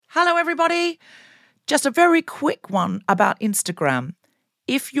Hello, everybody. Just a very quick one about Instagram.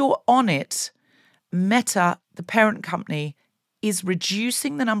 If you're on it, Meta, the parent company, is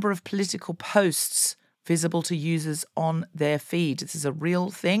reducing the number of political posts visible to users on their feed. This is a real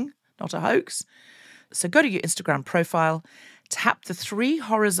thing, not a hoax. So go to your Instagram profile, tap the 3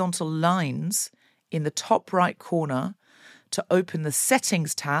 horizontal lines in the top right corner to open the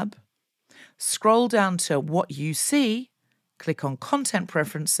Settings tab, scroll down to What You See, click on Content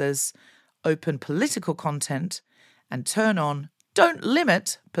Preferences, open Political Content, and turn on Don't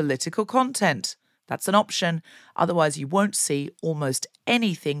Limit Political Content. That's an option. Otherwise, you won't see almost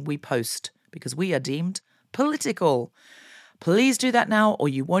anything we post because we are deemed political. Please do that now, or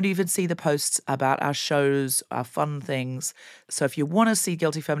you won't even see the posts about our shows, our fun things. So if you want to see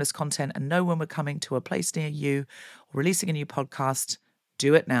Guilty Feminist content and know when we're coming to a place near you or releasing a new podcast,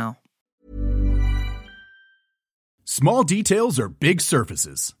 do it now. Small details are big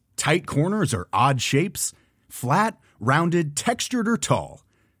surfaces. Tight corners are odd shapes. Flat, rounded, textured, or tall.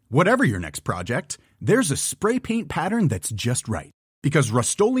 Whatever your next project, there's a spray paint pattern that's just right. Because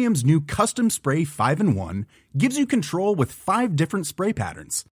Rust-Oleum's new Custom Spray 5-in-1 gives you control with 5 different spray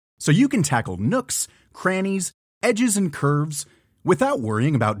patterns. So you can tackle nooks, crannies, edges, and curves without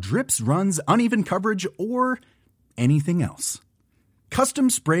worrying about drips, runs, uneven coverage, or anything else. Custom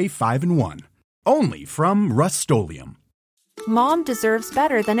Spray 5-in-1. Only from Rust-Oleum. Mom deserves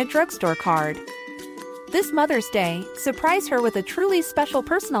better than a drugstore card. This Mother's Day, surprise her with a truly special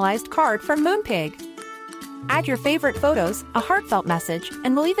personalized card from Moonpig. Add your favorite photos, a heartfelt message,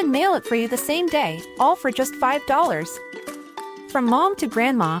 and we'll even mail it for you the same day, all for just $5. From mom to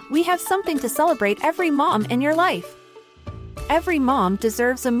grandma, we have something to celebrate every mom in your life. Every mom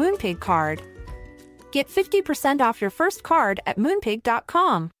deserves a Moonpig card. Get 50% off your first card at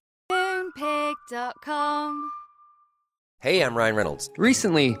moonpig.com. Moonpig.com. Hey, I'm Ryan Reynolds.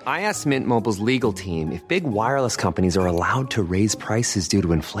 Recently, I asked Mint Mobile's legal team if big wireless companies are allowed to raise prices due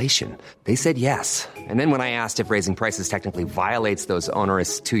to inflation. They said yes. And then when I asked if raising prices technically violates those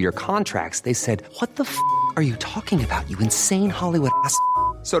onerous 2-year contracts, they said, "What the f*** are you talking about, you insane Hollywood ass?"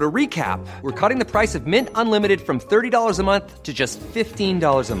 So to recap, we're cutting the price of Mint Unlimited from $30 a month to just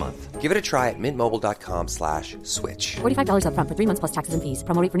 $15 a month. Give it a try at mintmobile.com/switch. $45 up front for 3 months plus taxes and fees.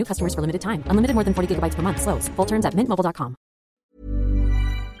 Promo rate for new customers for limited time. Unlimited more than 40 gigabytes per month. Slows full terms at mintmobile.com.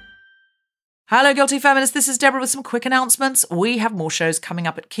 Hello, Guilty Feminists. This is Deborah with some quick announcements. We have more shows coming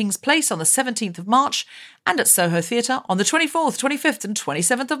up at King's Place on the 17th of March and at Soho Theatre on the 24th, 25th and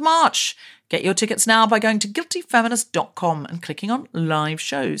 27th of March. Get your tickets now by going to guiltyfeminist.com and clicking on live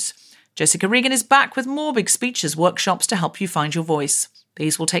shows. Jessica Regan is back with more big speeches workshops to help you find your voice.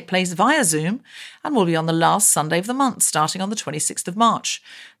 These will take place via Zoom and will be on the last Sunday of the month, starting on the 26th of March.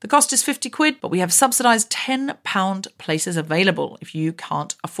 The cost is £50, but we have subsidised £10 places available if you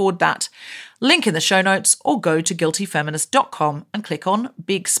can't afford that. Link in the show notes or go to guiltyfeminist.com and click on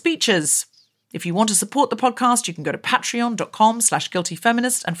Big Speeches. If you want to support the podcast, you can go to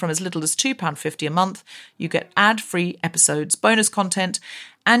patreon.com/guiltyfeminist, and from as little as £2.50 a month, you get ad-free episodes, bonus content,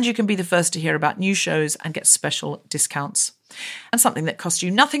 and you can be the first to hear about new shows and get special discounts. And something that costs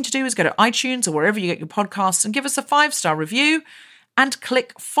you nothing to do is go to iTunes or wherever you get your podcasts and give us a 5-star review and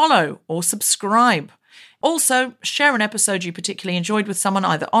click follow or subscribe. Also, share an episode you particularly enjoyed with someone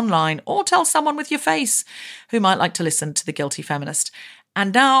either online or tell someone with your face who might like to listen to The Guilty Feminist.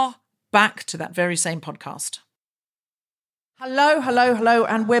 And now, back to that very same podcast. Hello,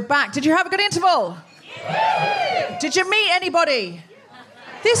 and we're back. Did you have a good interval? Yeah. Did you meet anybody?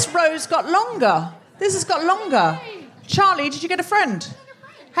 This row's got longer. This has got longer. Charlie, did you get a friend?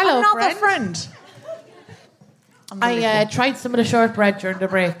 Hello, Another friend. I tried some of the shortbread during the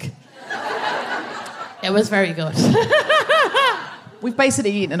break. It was very good. We've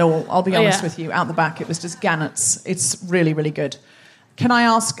basically eaten it all, I'll be honest with you. Out the back, it was just gannets. It's really, really good. Can I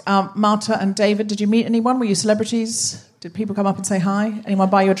ask Marta and David, did you meet anyone? Were you celebrities? Did people come up and say hi? Anyone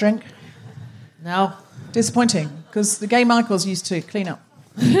buy you a drink? No. Disappointing, because the gay Michaels used to clean up.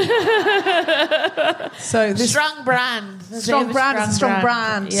 So this strong brand. Strong brand.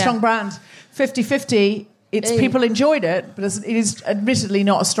 50-50. It's people enjoyed it, but it is admittedly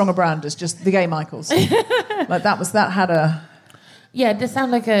not as strong a brand as just the gay Michaels. Like that had a... Yeah, they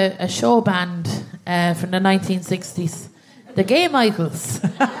sound like a show band from the 1960s. The Gay Michaels.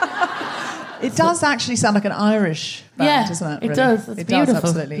 It does actually sound like an Irish band, doesn't it? Really? It does. It's beautiful. Does,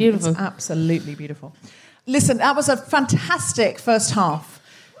 absolutely. Beautiful. It's absolutely beautiful. Listen, that was a fantastic first half.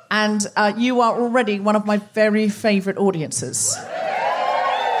 And you are already one of my very favourite audiences.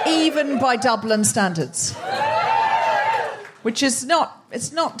 Even by Dublin standards. Which is not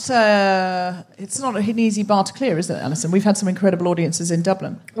It's not an easy bar to clear, is it, Alison? We've had some incredible audiences in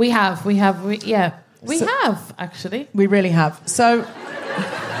Dublin. We have, actually. We really have. So,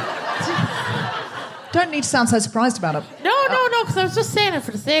 don't need to sound so surprised about it. No, because I was just saying it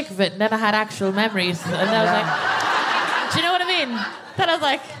for the sake of it, and then I had actual memories, and I was like, do you know what I mean? Then I was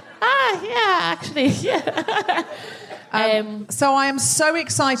like, actually, yeah. So I am so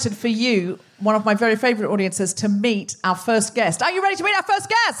excited for you, one of my very favourite audiences, to meet our first guest. Are you ready to meet our first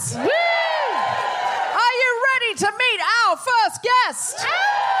guest? Woo! Are you ready to meet our first guest?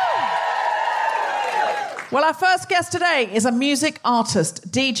 Well, our first guest today is a music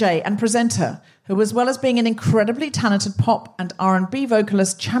artist, DJ and presenter who, as well as being an incredibly talented pop and R&B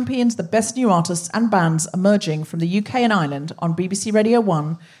vocalist, champions the best new artists and bands emerging from the UK and Ireland on BBC Radio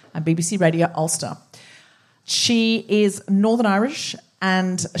 1 and BBC Radio Ulster. She is Northern Irish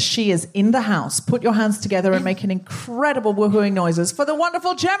and she is in the house. Put your hands together and make an incredible woohooing noises for the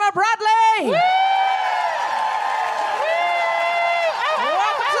wonderful Gemma Bradley! Woo!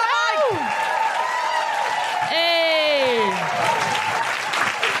 Welcome to the mic! Hey!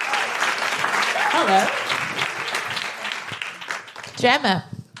 Hello. Gemma.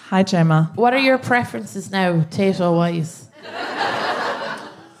 Hi, Gemma. What are your preferences now, Tato-wise?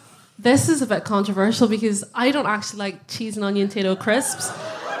 This is a bit controversial because I don't actually like cheese and onion Tayto crisps.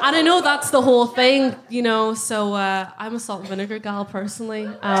 And I know that's the whole thing, you know, so I'm a salt and vinegar gal personally.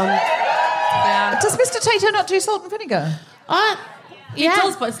 Yeah. Does Mr. Tato not do salt and vinegar? He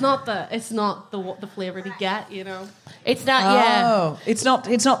does, but it's not the flavour you get, you know. It's not, yeah. It's not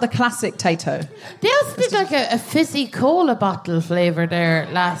the classic Tato. They also did like a fizzy cola bottle flavour there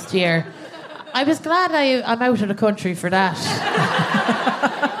last year. I was glad I'm out of the country for that.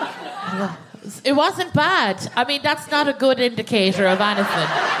 It wasn't bad. I mean, that's not a good indicator of anything.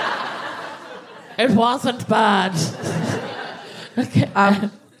 It wasn't bad. Okay.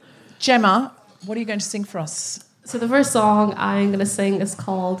 Gemma, what are you going to sing for us? So the first song I'm going to sing is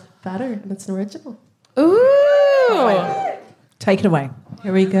called Better, and it's an original. Ooh! Take it away.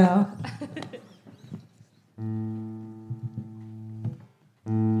 Here we go.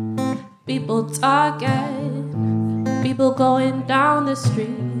 People talking, people going down the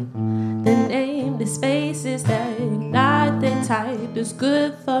street. The name, the spaces, they not the type is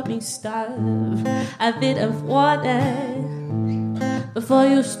good for me stuff. A bit of water before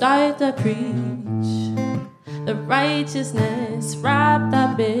you start to preach. The righteousness wrapped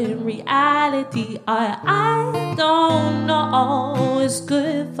up in reality. I don't know what's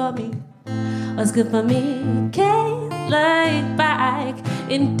good for me. What's good for me? Can't look back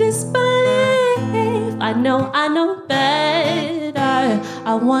in disbelief. I know better.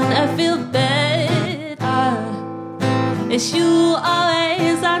 I wanna feel better. It's you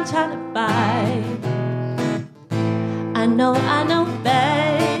always I'm trying to find. I know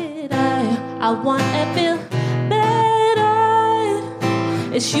better. I wanna feel better.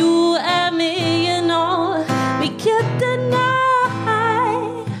 It's you and me, you know. We can't deny.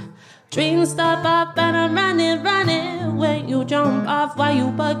 Dreams stop up and I'm running. When you jump off, why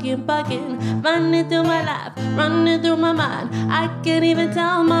you bugging? Running through my life, running through my mind. I can't even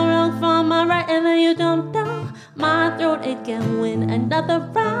tell my wrong from my right. And then you jump down my throat again. Win another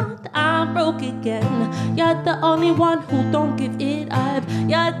round, I'm broke again. You're the only one who don't give it up.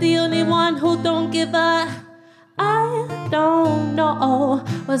 You're the only one who don't give up. I don't know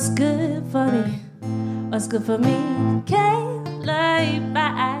what's good for me. What's good for me? Can't lay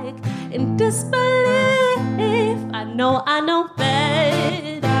back in disbelief. I know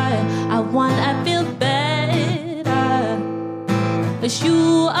better. I wanna feel better. It's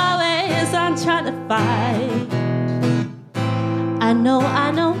you always I'm trying to fight. I know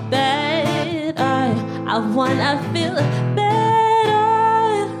better. I wanna feel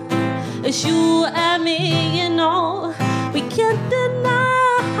better. It's you and me, you know. We can't deny.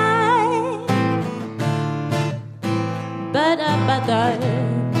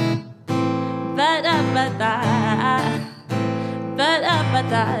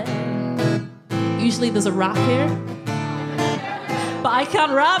 Usually there's a rap here, but I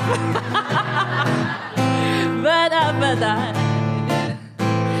can't rap.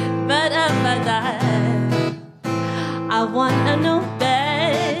 I wanna know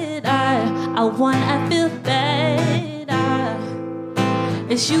better. I wanna feel better.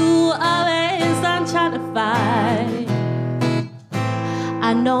 It's you always I'm trying to fight.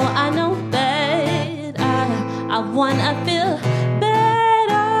 I know better. I wanna feel better.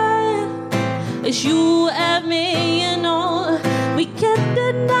 It's you and me, you know. We can't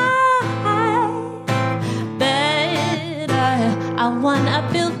deny better. I wanna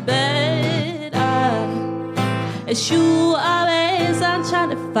feel better. It's you always I'm trying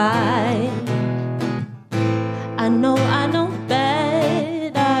to find. I know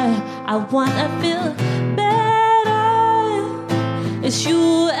better. I wanna feel better. It's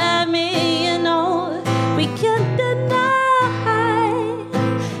you and me, you know. We can't deny.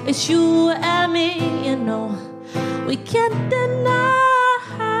 It's you and me, you know. We can't deny.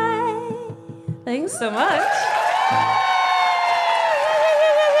 Thanks so much.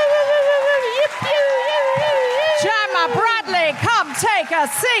 Gemma Bradley, come take a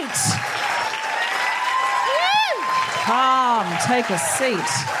seat. Come take a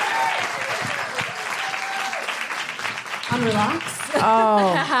seat. And relax.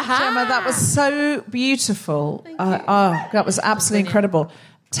 Oh, Gemma, that was so beautiful. That was absolutely incredible.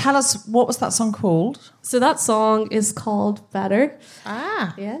 Tell us, what was that song called? So that song is called Better.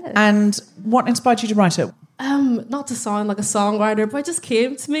 Yeah. And what inspired you to write it? Not to sound like a songwriter, but it just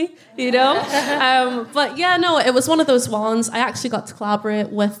came to me, you know? But yeah, no, it was one of those ones. I actually got to collaborate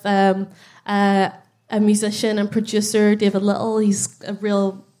with a musician and producer, David Little. He's a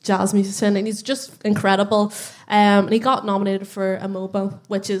real jazz musician and he's just incredible. And he got nominated for a MOBO,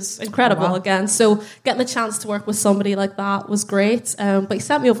 which is incredible again. So getting the chance to work with somebody like that was great. But he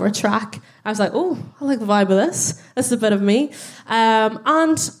sent me over a track. I was like, oh, I like the vibe of this. This is a bit of me.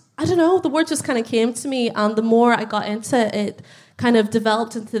 And I don't know, the word just kind of came to me. And the more I got into it, it kind of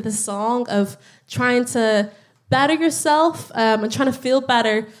developed into this song of trying to better yourself and trying to feel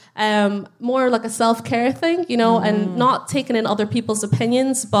better. More like a self-care thing, you know, and not taking in other people's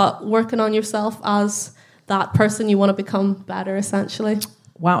opinions, but working on yourself as that person you want to become better, essentially.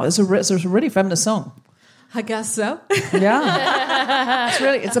 Wow, it's a really feminist song. I guess so. Yeah.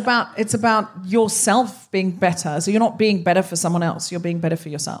 It's about yourself being better. So you're not being better for someone else, you're being better for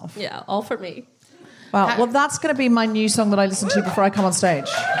yourself. Yeah, all for me. Wow. Well, that's going to be my new song that I listen to before I come on stage.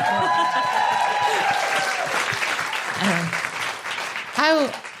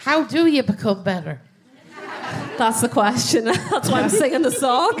 How do you become better? That's the question. That's why I'm singing the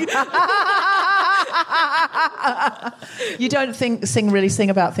song. You don't sing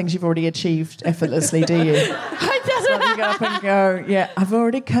about things you've already achieved effortlessly, do you? I just So you go up and go, yeah, I've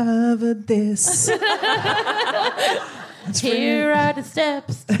already covered this. Here are the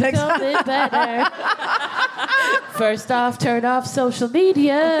steps to becoming better. First off, turn off social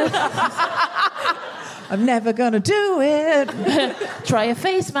media. I'm never going to do it. Try a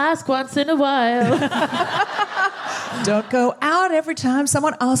face mask once in a while. Don't go out every time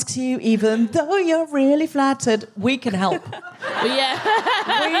someone asks you, even though you're really flattered. We can help.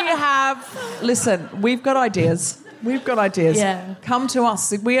 Yeah. Listen, we've got ideas. Yeah. Come to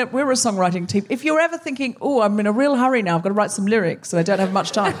us. We're a songwriting team. If you're ever thinking, oh, I'm in a real hurry now, I've got to write some lyrics and I don't have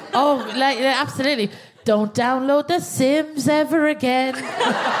much time. Oh, absolutely. Don't download The Sims ever again.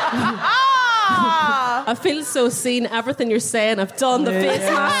 I feel so seen. Everything you're saying, I've done the face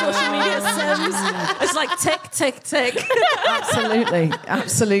mask, social media, Sims. It's like tick, tick, tick.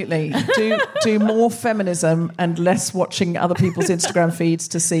 Absolutely. Do more feminism and less watching other people's Instagram feeds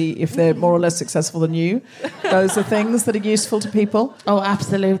to see if they're more or less successful than you. Those are things that are useful to people. Oh,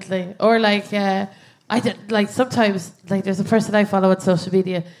 absolutely. Or sometimes there's a person I follow on social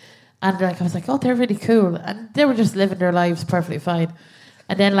media, and I was like, oh, they're really cool, and they were just living their lives perfectly fine.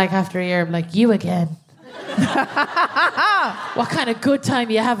 And then, after a year, I'm like, you again. What kind of good time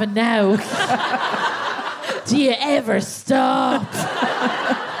are you having now? Do you ever stop?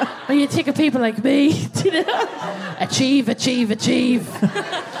 Are you taking people like me? Achieve.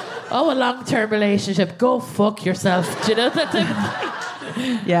 Oh, a long-term relationship. Go fuck yourself. Do you know that type of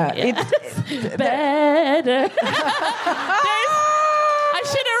thing? Yeah. Better. I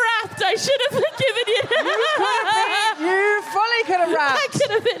should have rapped. I should have given you. You fully could have rapped. I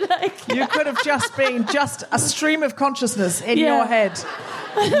could have been like. You could have just been a stream of consciousness in your head,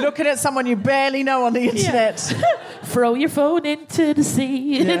 looking at someone you barely know on the internet. Throw your phone into the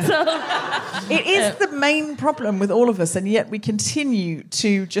sea. Yeah. It is the main problem with all of us, and yet we continue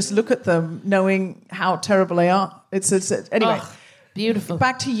to just look at them, knowing how terrible they are. It's anyway. Oh, beautiful.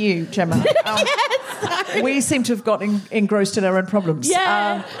 Back to you, Gemma. Yes. We seem to have got engrossed in our own problems.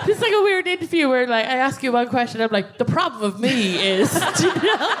 Yeah, it's like a weird interview where I ask you one question, I'm like, the problem of me is, do you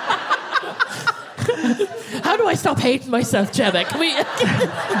know? How do I stop hating myself, Gemma? Can we?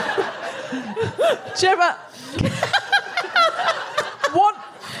 Gemma,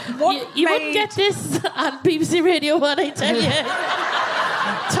 what you wouldn't get this on BBC Radio 1, I tell you.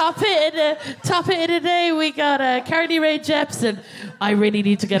 Top hit of the day, we got Carly Rae Jepsen. I really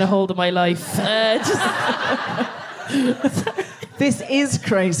need to get a hold of my life. This is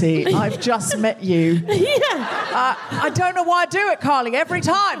crazy. I've just met you. Yeah. I don't know why I do it, Carly. Every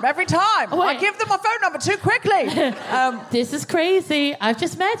time. I give them my phone number too quickly. This is crazy. I've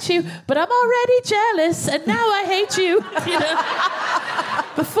just met you, but I'm already jealous, and now I hate you. You know?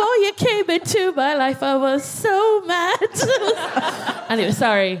 Before you came into my life, I was so mad. Anyway,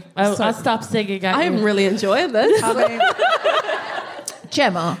 sorry. I'll stop singing. I'm really enjoying this. I mean,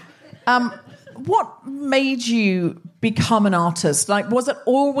 Gemma, what made you become an artist? Like, was it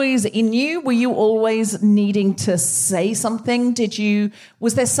always in you? Were you always needing to say something?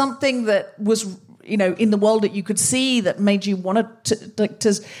 Was there something that was, in the world that you could see that made you want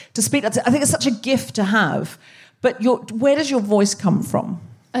to speak? I think it's such a gift to have. But where does your voice come from?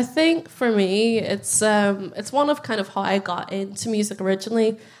 I think for me, it's one of kind of how I got into music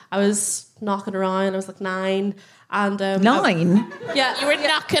originally. I was knocking around. I was like 9. And 9? You were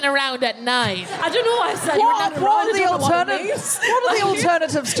knocking around at 9. I don't know why I said you were knocking around. What are the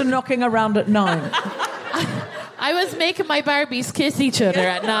alternatives to knocking around at 9? I was making my Barbies kiss each other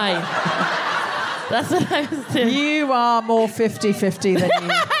at 9. That's what I was doing. You are more 50-50 than you.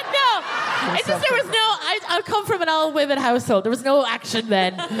 No, it's just there was no. I come from an all-women household. There was no action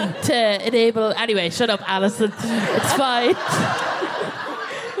then to enable. Anyway, shut up, Alison. It's fine.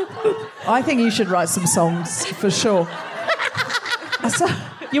 I think you should write some songs for sure. So,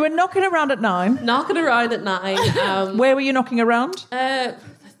 you were knocking around at 9. Knocking around at 9. Where were you knocking around? The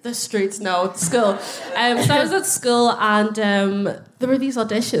streets, no, school. So I was at school, and there were these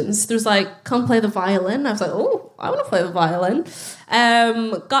auditions. There was like, come play the violin. I was like, oh, I want to play the violin.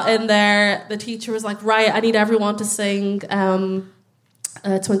 Got in there. The teacher was like, right, I need everyone to sing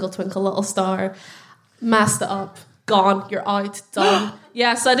Twinkle, Twinkle, Little Star. Messed it up. Gone. You're out. Done.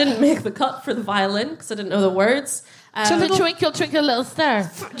 Yeah, so I didn't make the cut for the violin because I didn't know the words. So the Twinkle, Twinkle, Little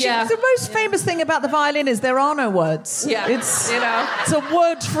Star. Yeah. The most famous thing about the violin is there are no words. Yeah. It's a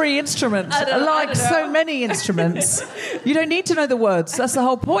word-free instrument, like so many instruments. You don't need to know the words. That's the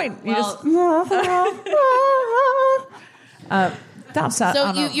whole point. You So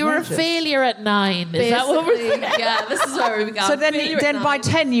you were a failure at 9. Is that what we're saying? Yeah, this is where we began. So then by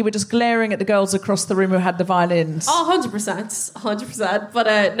 10 you were just glaring at the girls across the room who had the violins. Oh, 100%.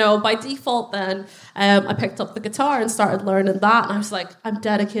 But no, by default then, I picked up the guitar and started learning that. And I was like, I'm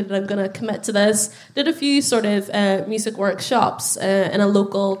dedicated. I'm going to commit to this. Did a few sort of music workshops in a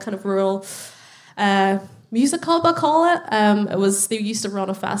local kind of rural music hub, I call it. They used to run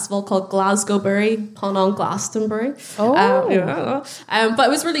a festival called Glasgowbury, pun on Glastonbury. But it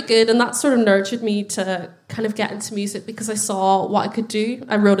was really good, and that sort of nurtured me to kind of get into music because I saw what I could do.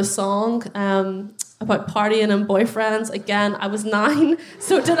 I wrote a song about partying and boyfriends. Again, I was 9,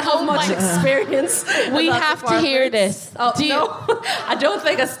 so I didn't have much experience. We have to hear this. Oh, no, I don't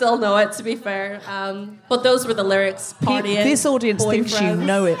think I still know it, to be fair. But those were the lyrics, partying. This audience thinks you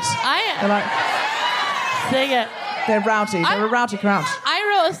know it. Sing it. They're rowdy. They're a rowdy crowd. I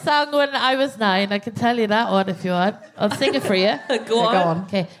wrote a song when I was 9. I can tell you that one if you want. I'll sing it for you. Go on.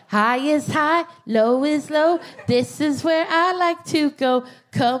 Okay. High is high, low is low. This is where I like to go.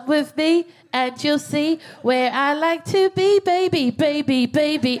 Come with me and you'll see where I like to be, baby, baby,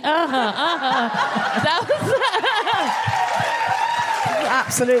 baby. That was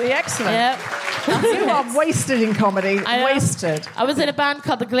absolutely excellent. Yep. You are wasted in comedy. Wasted. I was in a band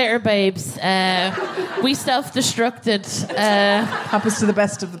called the Glitter Babes. We self-destructed. Happens to the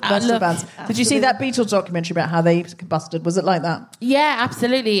best of bands. Did you see that Beatles documentary about how they combusted? Was it like that? Yeah,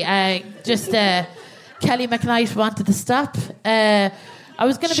 absolutely. Kelly McKnight wanted to stop. I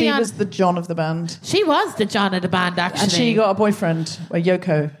was going to be on... She was the John of the band. She was the John of the band, actually. And she got a boyfriend,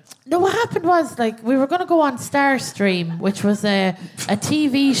 Yoko. No, what happened was, we were going to go on Starstream, which was a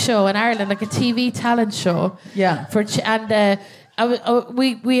TV show in Ireland, like a TV talent show. Yeah.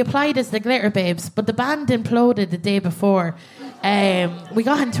 We applied as the Glitter Babes, but the band imploded the day before. We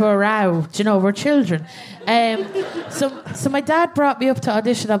got into a row. Do you know, we're children. So my dad brought me up to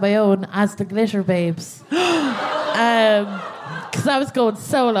audition on my own as the Glitter Babes. Because I was going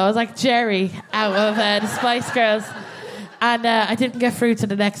solo. I was like Jerry out of the Spice Girls. And I didn't get through to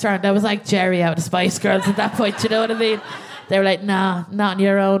the next round. I was like Jerry out of the Spice Girls at that point. You know what I mean? They were like, nah, not on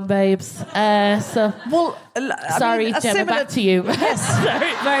your own, babes. Sorry, Gemma, back to you. Yes.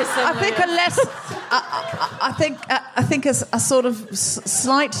 Sorry, very similar. I think a sort of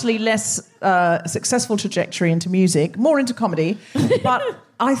slightly less successful trajectory into music, more into comedy. But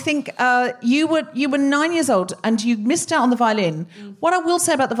I think you were 9 years old and you missed out on the violin. What I will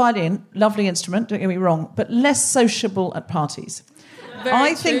say about the violin, lovely instrument, don't get me wrong, but less sociable at parties.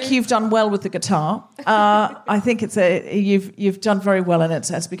 I think you've done well with the guitar. I think you've done very well, and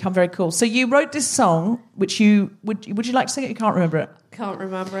it's become very cool. So you wrote this song, which would you like to sing it? You can't remember it. Can't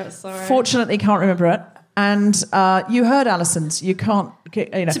remember it. Sorry. Fortunately, can't remember it. And you heard Alison's. You can't.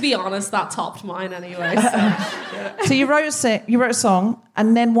 To be honest, that topped mine anyway. So, yeah. So you wrote a song,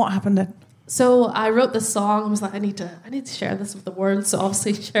 and then what happened then? So I wrote this song. I was like, I need to share this with the world. So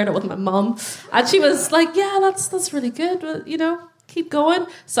obviously shared it with my mum, and she was like, "Yeah, that's really good. But, keep going."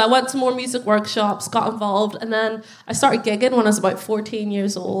 So I went to more music workshops, got involved, and then I started gigging when I was about 14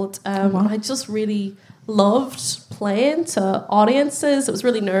 years old. I just really loved playing to audiences. It was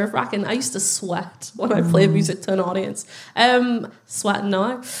really nerve-wracking. I used to sweat when I played music to an audience. Sweating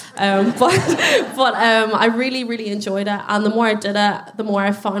now. But I really, really enjoyed it. And the more I did it, the more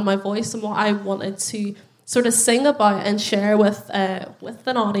I found my voice and what I wanted to sort of sing about and share with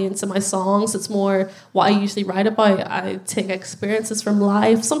an audience in my songs. It's more what I usually write about. I take experiences from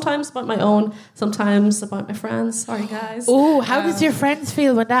life, sometimes about my own, sometimes about my friends. Sorry, guys. Oh, how does your friends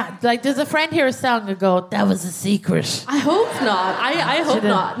feel when that? Like, does a friend hear a song and go, "That was a secret"? I hope not. I hope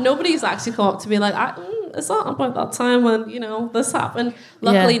not. Nobody's actually come up to me like, it's not about that time when, this happened.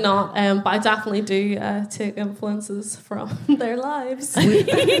 Luckily not. But I definitely do take influences from their lives.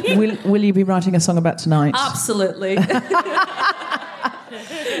 Will you be writing a song about tonight? Absolutely.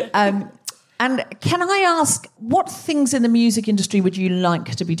 And can I ask, what things in the music industry would you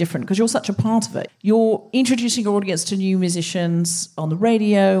like to be different? Because you're such a part of it. You're introducing your audience to new musicians on the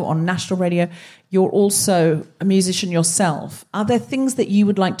radio, on national radio. You're also a musician yourself. Are there things that you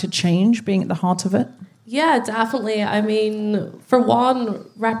would like to change, being at the heart of it? Yeah, definitely. I mean, for one,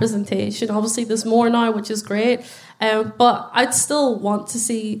 representation. Obviously, there's more now, which is great. But I'd still want to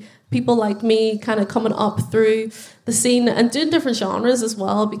see people like me kind of coming up through the scene and doing different genres as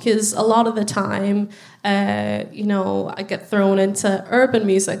well, because a lot of the time, I get thrown into urban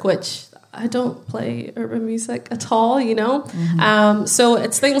music, which I don't play urban music at all, Mm-hmm. So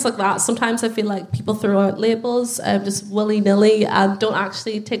it's things like that. Sometimes I feel like people throw out labels just willy-nilly and don't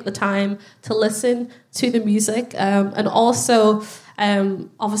actually take the time to listen to the music. And also,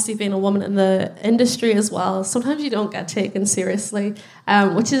 obviously being a woman in the industry as well, sometimes you don't get taken seriously,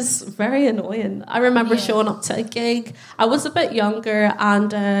 which is very annoying. I remember showing up to a gig. I was a bit younger,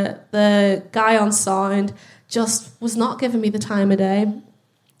 and the guy on sound just was not giving me the time of day.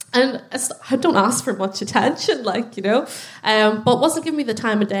 And I don't ask for much attention, but wasn't giving me the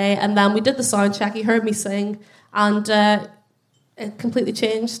time of day. And then we did the sound check. He heard me sing, and it completely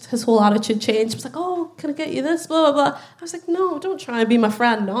changed. His whole attitude changed. He was like, "Oh, can I get you this?" Blah, blah, blah. I was like, "No, don't try and be my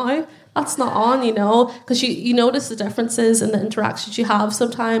friend now. That's not on, because you notice the differences in the interactions you have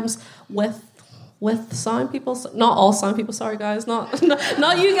sometimes with sound people. Not all sound people, sorry guys, not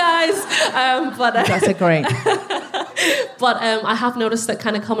you guys. But that's a great. But I have noticed that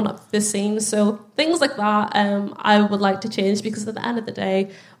kind of coming up this scene. So things like that I would like to change, because at the end of the day,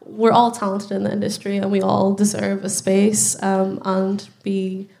 we're all talented in the industry and we all deserve a space and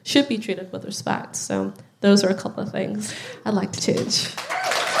should be treated with respect. So those are a couple of things I'd like to change.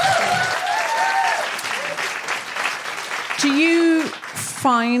 Do you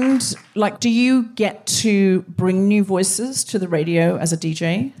find, do you get to bring new voices to the radio as a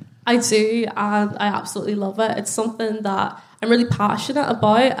DJ? I do, and I absolutely love it. It's something that I'm really passionate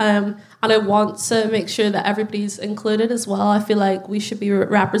about, and I want to make sure that everybody's included as well. I feel like we should be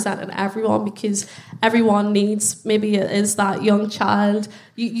representing everyone, because everyone needs, maybe it is that young child.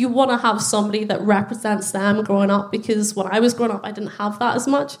 You want to have somebody that represents them growing up, because when I was growing up, I didn't have that as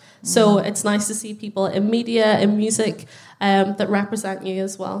much. So it's nice to see people in media, in music, that represent you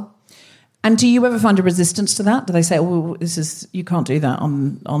as well. And do you ever find a resistance to that? Do they say, "Oh, you can't do that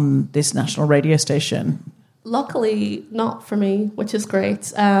on this national radio station"? Luckily, not for me, which is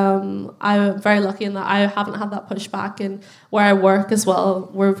great. I'm very lucky in that I haven't had that pushback, and where I work as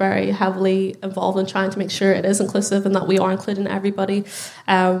well, we're very heavily involved in trying to make sure it is inclusive and that we are including everybody.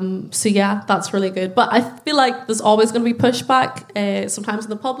 So yeah, that's really good. But I feel like there's always going to be pushback, sometimes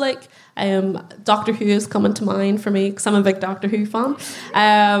in the public. Doctor Who is coming to mind for me, because I'm a big Doctor Who fan.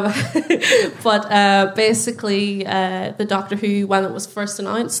 But basically, the Doctor Who, when it was first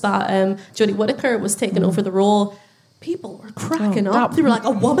announced that Jodie Whittaker was taking over the role, people were cracking up. They were like,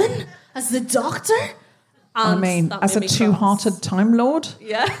 "A woman as the Doctor?" And as a two-hearted Time Lord,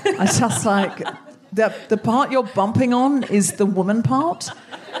 yeah, I just like the part you're bumping on is the woman part.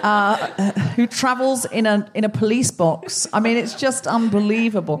 Who travels in a police box. I mean, it's just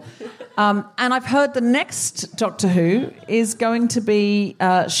unbelievable. And I've heard the next Doctor Who is going to be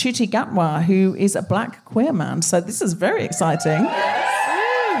Ncuti Gatwa, who is a black queer man. So this is very exciting.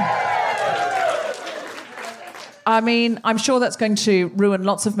 I mean, I'm sure that's going to ruin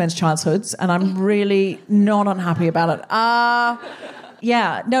lots of men's childhoods, and I'm really not unhappy about it.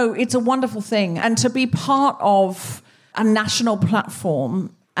 Yeah, no, it's a wonderful thing. And to be part of a national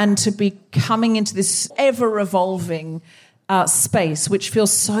platform and to be coming into this ever-evolving space, which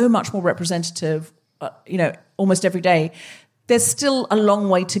feels so much more representative, almost every day, there's still a long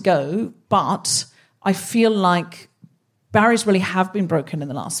way to go, but I feel like barriers really have been broken in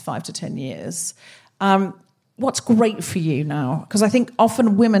the last 5 to 10 years. What's great for you now? Because I think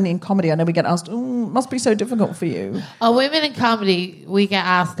often women in comedy, I know we get asked, it must be so difficult for you. Oh, women in comedy, we get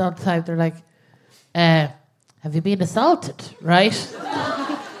asked all the time, they're like, have you been assaulted, right?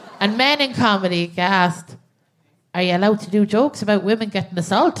 And men in comedy get asked, are you allowed to do jokes about women getting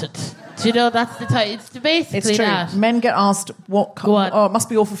assaulted? Do you know, that's the time. It's basically it's true. that. Men get asked, it must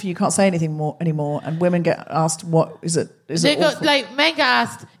be awful for you, you can't say anything anymore. And women get asked, what is it? Like, men get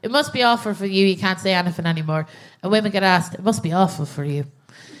asked, it must be awful for you can't say anything anymore. And women get asked, it must be awful for you.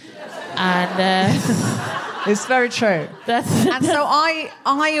 And it's very true. And so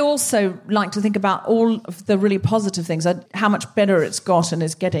I also like to think about all of the really positive things, how much better it's got and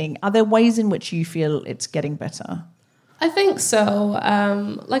is getting. Are there ways in which you feel it's getting better? I think so.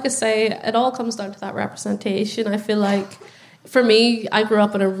 Like I say, it all comes down to that representation. I feel like, for me, I grew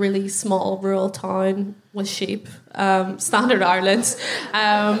up in a really small rural town with sheep, standard Ireland,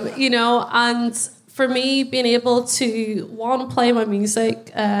 and for me, being able to, one, play my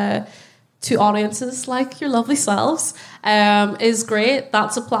music to audiences like your lovely selves is great.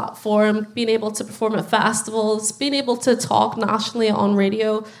 That's a platform. Being able to perform at festivals, being able to talk nationally on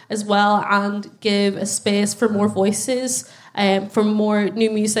radio as well, and give a space for more voices, for more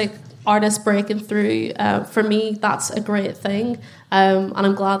new music artists breaking through. For me, that's a great thing, and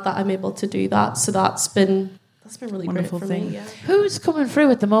I'm glad that I'm able to do that. So that's been really wonderful great for thing. me. Yeah. Who's coming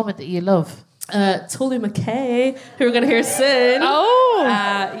through at the moment that you love? Tolü Makay, who we're going to hear soon. Oh!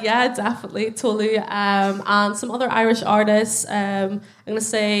 Yeah, definitely. Tolü. And some other Irish artists. I'm going to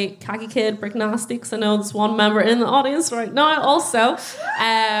say Khaki Kid, Brick Nasty, because I know there's one member in the audience right now also.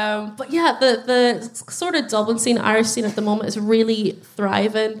 But yeah, the sort of Dublin scene, Irish scene at the moment is really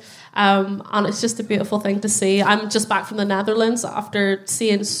thriving. And it's just a beautiful thing to see. I'm just back from the Netherlands after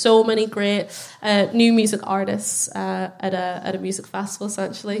seeing so many great new music artists at a music festival,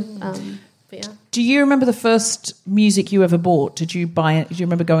 essentially. But yeah. Do you remember the first music you ever bought? Did you buy it? Do you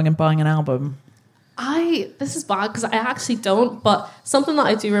remember going and buying an album? This is bad because I actually don't, but something that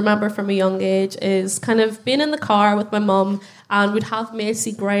I do remember from a young age is kind of being in the car with my mum, and we'd have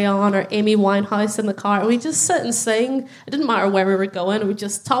Macy Gray on or Amy Winehouse in the car, and we'd just sit and sing. It didn't matter where we were going, we'd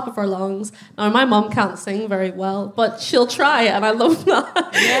just top of our lungs. Now, my mum can't sing very well, but she'll try, and I love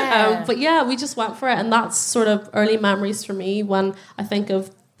that. Yeah. But yeah, we just went for it, and that's sort of early memories for me when I think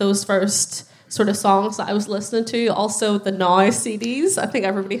of those first sort of songs that I was listening to. Also the Now CDs. I think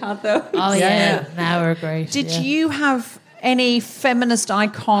everybody had those. Oh yeah, Now are great. Did you have any feminist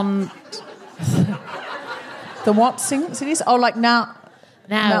icon? The what CDs? Oh, like Now.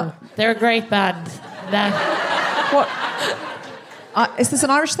 They're a great band. Now. What? Is this an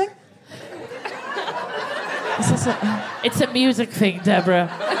Irish thing? It's a music thing, Deborah.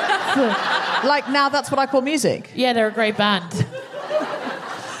 Like Now, that's what I call music. Yeah, they're a great band.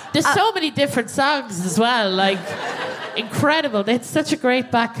 There's so many different songs as well, like incredible. They had such a great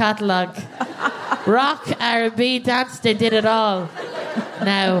back catalogue. Rock, R&B, dance, they did it all.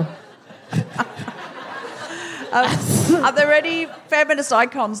 Now. Are there any feminist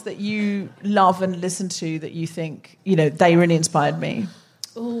icons that you love and listen to that you think, they really inspired me?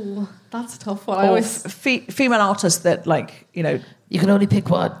 Oh, that's a tough one. I always female artists that, you can only pick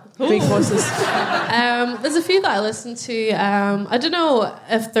one. Big voices. There's a few that I listen to. I don't know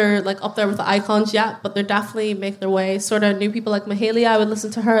if they're up there with the icons yet, but they're definitely making their way. Sort of new people like Mahalia, I would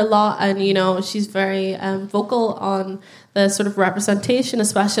listen to her a lot, and she's very vocal on the sort of representation,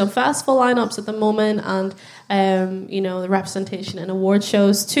 especially on festival lineups at the moment, and the representation in award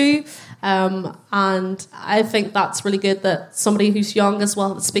shows too. And I think that's really good that somebody who's young as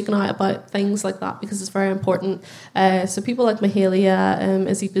well is speaking out about things like that, because it's very important. So people like Mahalia,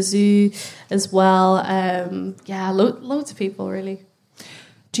 Izzy Bazoo as well. Loads of people really.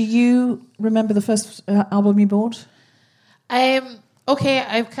 Do you remember the first album you bought? Okay,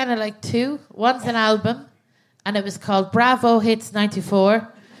 I've kind of like two. One's an album, and it was called Bravo Hits 94.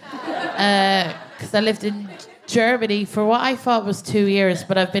 Because I lived in Germany for what I thought was 2 years,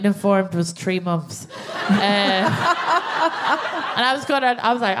 but I've been informed was 3 months. And I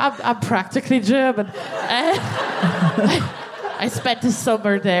was like, I'm practically German. I spent a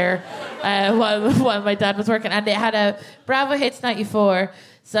summer there while my dad was working, and they had a Bravo Hits 94.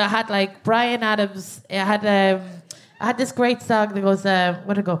 So I had like Bryan Adams, I had I had this great song that goes,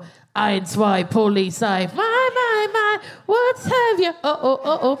 where'd it go? Ein, zwei, police, my, what's have you?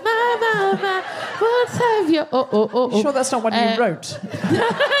 Oh, my, what's have you? Oh. Sure, that's not one you wrote.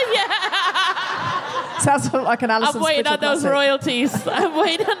 Sounds like an Alison I'm waiting Spittle on those classic. royalties. I'm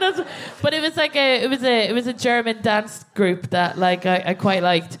waiting on those. But it was like it was a German dance group that like I quite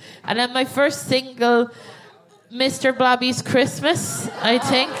liked. And then my first single, Mr. Blobby's Christmas, I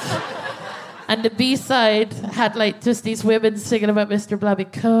think. And the B-side had like just these women singing about Mr. Blobby.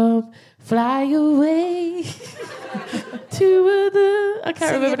 Come fly away to the... I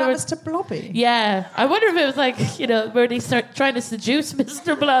can't remember the words. Mr. Blobby. Yeah. I wonder if it was like, where they start trying to seduce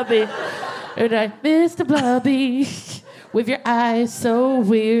Mr. Blobby. They're like, Mr. Blobby, with your eyes so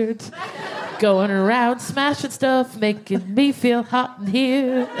weird. Going around smashing stuff, making me feel hot in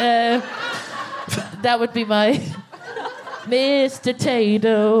here. That would be my Mr.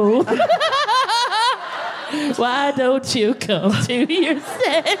 Tato. Why don't you come to your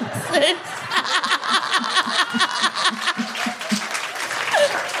senses?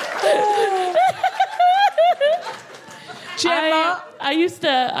 Gemma. I used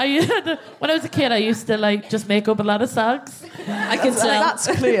to, when I was a kid, I used to like just make up a lot of songs. I can tell. That's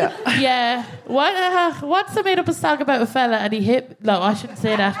clear. Yeah. Once I made up a song about a fella and he hit... No, I shouldn't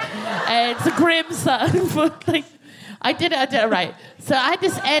say that. It's a grim song, but like... I did it right. So I had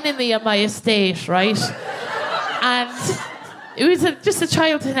this enemy on my estate, right? And it was just a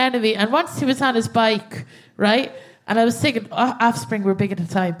childhood enemy. And once he was on his bike, right? And I was singing... Offspring were big at the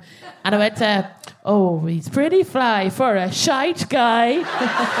time. And I went, oh, he's pretty fly for a shite guy.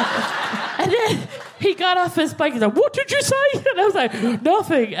 And then he got off his bike. He's like, what did you say? And I was like,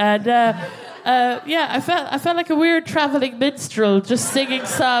 nothing. And I felt like a weird travelling minstrel just singing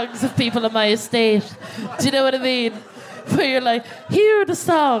songs of people on my estate. Do you know what I mean? Where you're like, hear the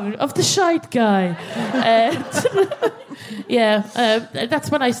song of the shite guy.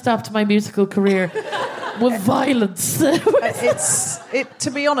 That's when I stopped my musical career. With violence.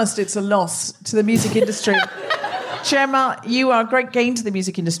 To be honest, it's a loss to the music industry. Gemma, you are a great gain to the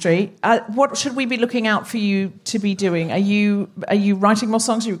music industry. What should we be looking out for you to be doing? Are you writing more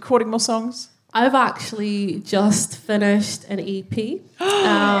songs? Are you recording more songs? I've actually just finished an EP.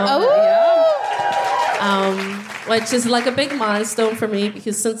 Which is like a big milestone for me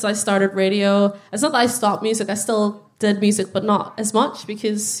because since I started radio, it's not that I stopped music, I still did music, but not as much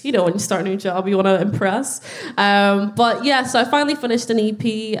because, when you start a new job, you want to impress. But yeah, so I finally finished an EP.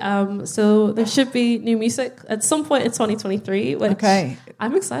 So there should be new music at some point in 2023, which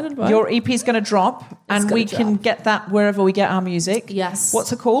I'm excited about. Your EP is going to drop and we can get that wherever we get our music. Yes.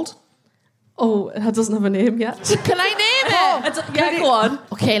 What's it called? Oh, it doesn't have a name yet. Can I name it? Go on.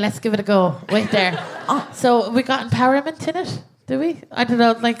 Okay, let's give it a go. Wait there. So we got empowerment in it, do we? I don't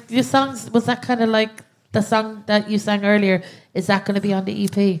know. Like your songs, was that kind of like the song that you sang earlier? Is that going to be on the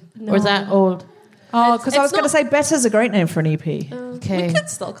EP, or is that old? Oh, because I was going to say Better's a great name for an EP. Okay, we could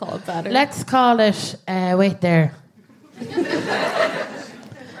still call it Better. Let's call it. Wait there.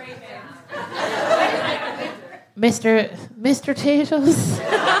 Mr. Tato's.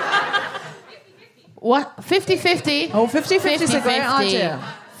 What? 50-50? Oh, 50-50 is a great idea.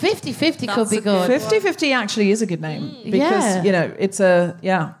 50-50 could be good. 50-50 actually is a good name because, it's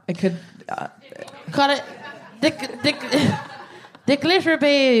it could... Call it the Glitter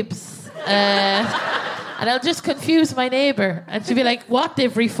Babes. And I'll just confuse my neighbour. And she'll be like, what,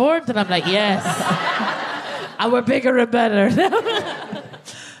 they've reformed? And I'm like, yes. And we're bigger and better.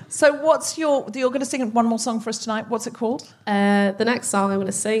 So you're going to sing one more song for us tonight. What's it called? The next song I'm going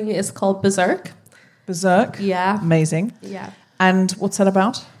to sing is called Berserk. Berserk? Yeah. Amazing. Yeah. And what's that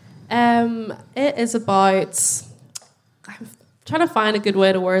about? It is about... I'm trying to find a good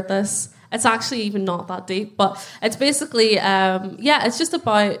way to word this. It's actually even not that deep, but it's basically... it's just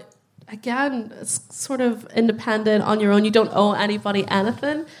about... Again, it's sort of independent on your own. You don't owe anybody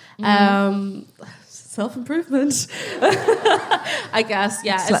anything. Self-improvement. I guess,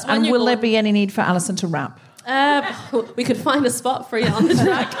 yeah. And will there be any need for Alison to rap? We could find a spot for you on the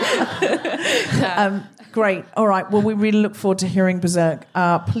track. Great. All right. Well, we really look forward to hearing Berserk.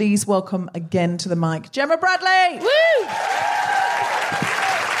 Please welcome again to the mic, Gemma Bradley. Woo!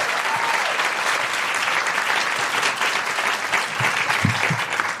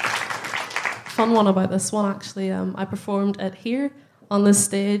 Fun one about this one, actually. I performed it here on this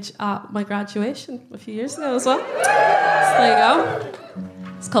stage at my graduation a few years ago as well. So there you go.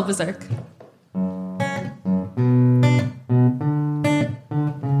 It's called Berserk.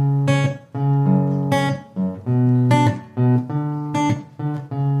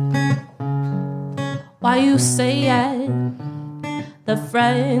 Why you saying the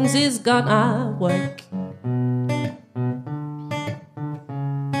friends is gonna work?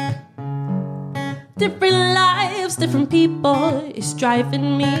 Different lives, different people, it's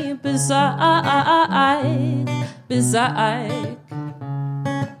driving me berserk.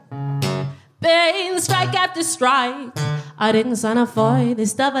 Pain, strike after strike. I didn't sign up for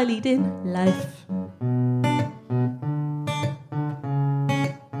this double leading life.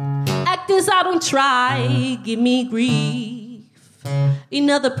 Actors, I don't try, give me grief.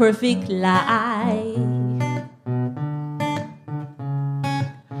 Another perfect lie.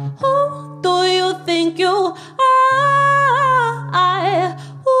 Who do you think you are?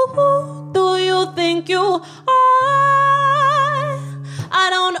 Who do you think you are? I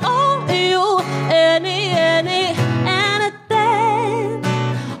don't owe you anything.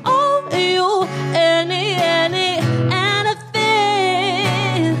 Owe you anything.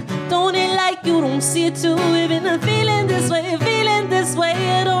 Don't it like you don't see it too? Even I'm feeling this way.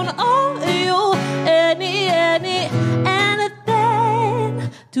 I don't owe you anything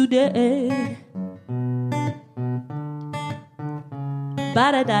today.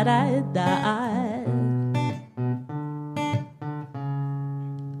 Ba-da-da-da-da.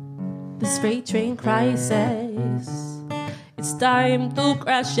 This freight train crisis, it's time to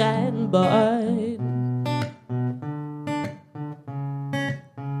crash and burn.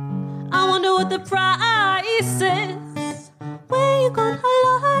 I wonder what the price is. Where you gonna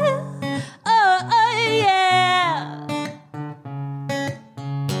lie? Oh, yeah.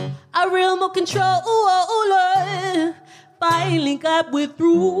 A real more controller finally got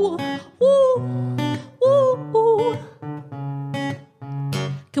withdrew. Ooh.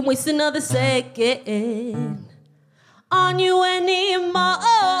 Can waste another second on you anymore.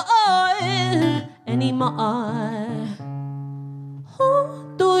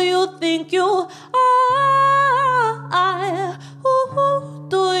 Who do you think you are? Who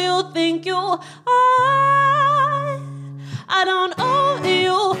do you think you are? I don't owe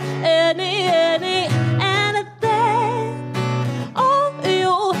you anything. Owe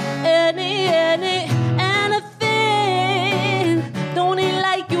you anything. Don't it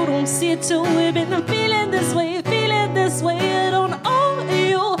like you don't see it too? Even I'm feeling this way. I don't owe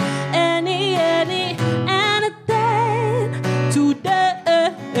you anything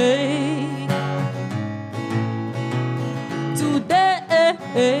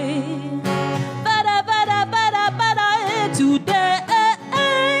today.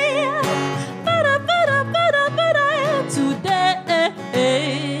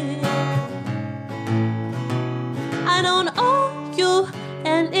 I don't owe you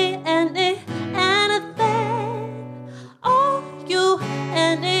anything. Owe you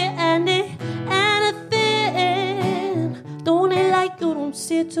anything. Don't it like you don't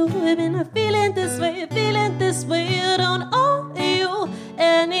see it too? Even I'm feeling this way. I don't owe you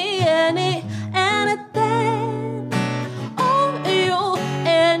anything. Owe you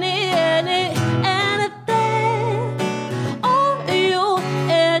anything. Owe you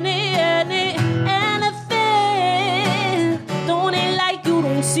anything. Don't it like you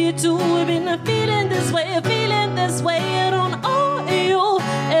don't see it too? Even I'm feeling this way. I don't owe you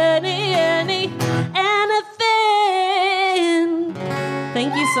anything.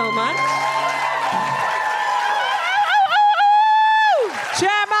 Thank you so much.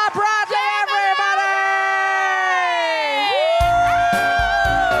 Gemma Bradley, everybody!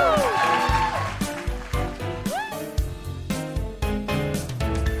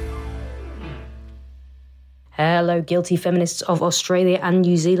 Hello, guilty feminists of Australia and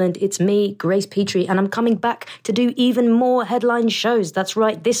New Zealand. It's me, Grace Petrie, and I'm coming back to do even more headline shows. That's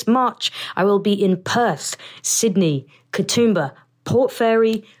right, this March I will be in Perth, Sydney, Katoomba, Port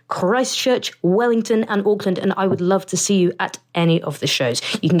Fairy, Christchurch, Wellington and Auckland, and I would love to see you at any of the shows.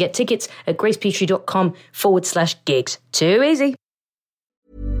 You can get tickets at gracepetrie.com/gigs. Too easy.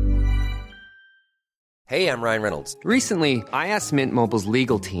 Hey, I'm Ryan Reynolds. Recently, I asked Mint Mobile's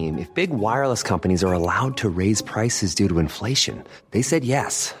legal team if big wireless companies are allowed to raise prices due to inflation. They said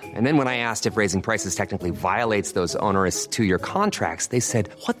yes. And then when I asked if raising prices technically violates those onerous 2-year contracts, they said,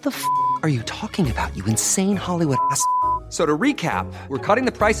 "What the f*** are you talking about, you insane Hollywood ass?" So to recap, we're cutting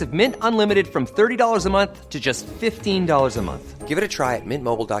the price of Mint Unlimited from $30 a month to just $15 a month. Give it a try at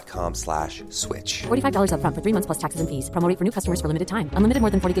mintmobile.com/switch. $45 up front for 3 months plus taxes and fees. Promo rate for new customers for limited time. Unlimited more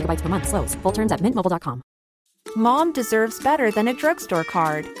than 40 gigabytes per month. Slows full terms at mintmobile.com. Mom deserves better than a drugstore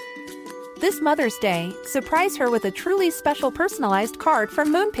card. This Mother's Day, surprise her with a truly special personalized card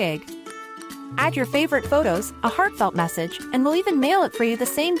from Moonpig. Add your favorite photos, a heartfelt message, and we'll even mail it for you the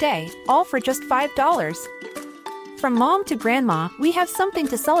same day, all for just $5. From mom to grandma, we have something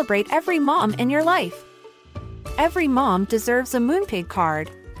to celebrate every mom in your life. Every mom deserves a Moonpig card.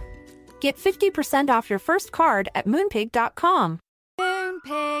 Get 50% off your first card at moonpig.com.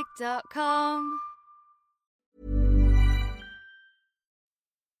 Moonpig.com.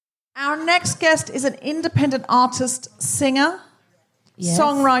 Our next guest is an independent artist, singer,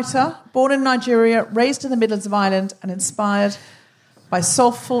 songwriter, born in Nigeria, raised in the Midlands of Ireland, and inspired by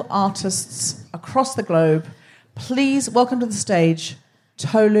soulful artists across the globe. Please welcome to the stage,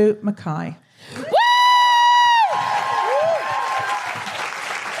 Tolü Makay.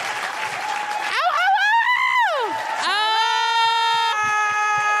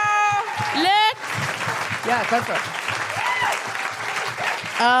 Yeah, go for it.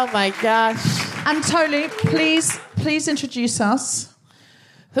 Oh my gosh. And Tolü, please introduce us.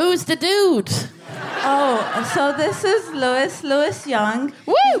 Who's the dude? Oh, so this is Lewis Young.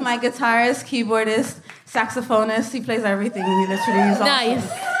 Woo! He's my guitarist, keyboardist, saxophonist. He plays everything. He literally is awesome. Nice.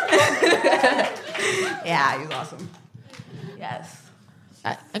 Yeah, he's awesome. Yes.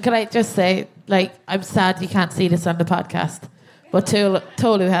 Can I just say, like, I'm sad you can't see this on the podcast, but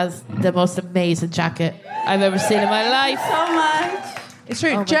Tolü has the most amazing jacket I've ever seen in my life. So much. It's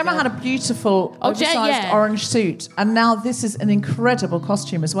true. Oh Gemma had a beautiful oversized orange suit, and now this is an incredible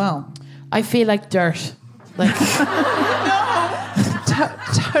costume as well. I feel like dirt. Like,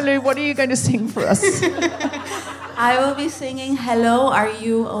 Tolü, what are you going to sing for us? I will be singing Hello, Are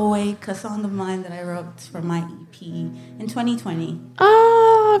You Awake? A song of mine that I wrote for my EP in 2020.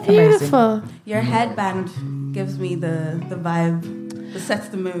 oh, beautiful. Amazing. Your headband gives me the vibe that sets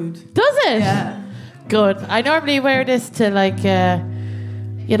the mood. Does it? Yeah. Good. I normally wear this to, like,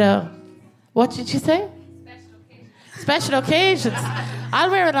 what did you say? Special occasions. I'll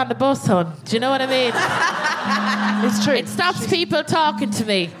wear it on the bus, hon. Do you know what I mean? It's true. It stops people talking to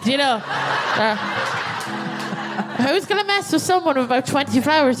me. Do you know? Who's going to mess with someone with about 20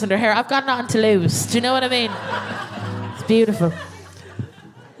 flowers in their hair? I've got nothing to lose. Do you know what I mean? It's beautiful.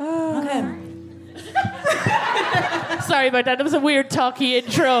 Okay. Sorry about that. That was a weird talky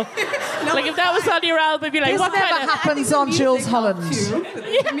intro. Like, if that was on your album, you'd be like, This what never kind of... happens on Jules Holland.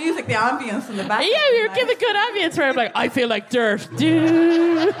 The music, the ambience in the back. Yeah, you're giving good ambience where I'm like, I feel like dirt.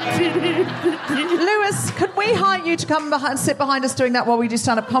 Lewis, could we hire you to come behind, sit behind us doing that while we do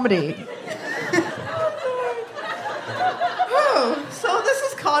stand-up comedy? Oh, so this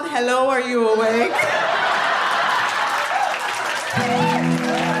is called Hello, Are You Awake?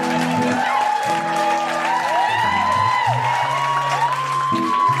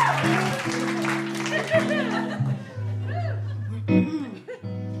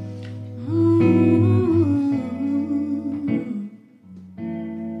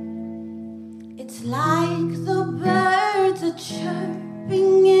 It's like the birds are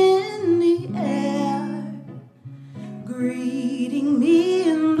chirping in the air, greeting me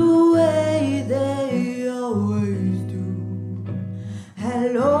in the way they always do.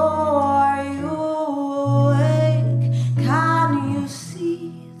 Hello, are you awake? Can you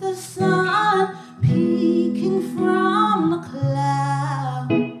see the sun peeking from the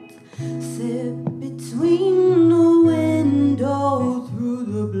clouds? Sit between the window through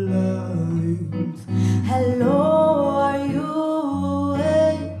the blinds. Hello, are you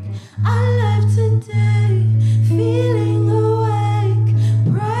awake? I left today feeling awake,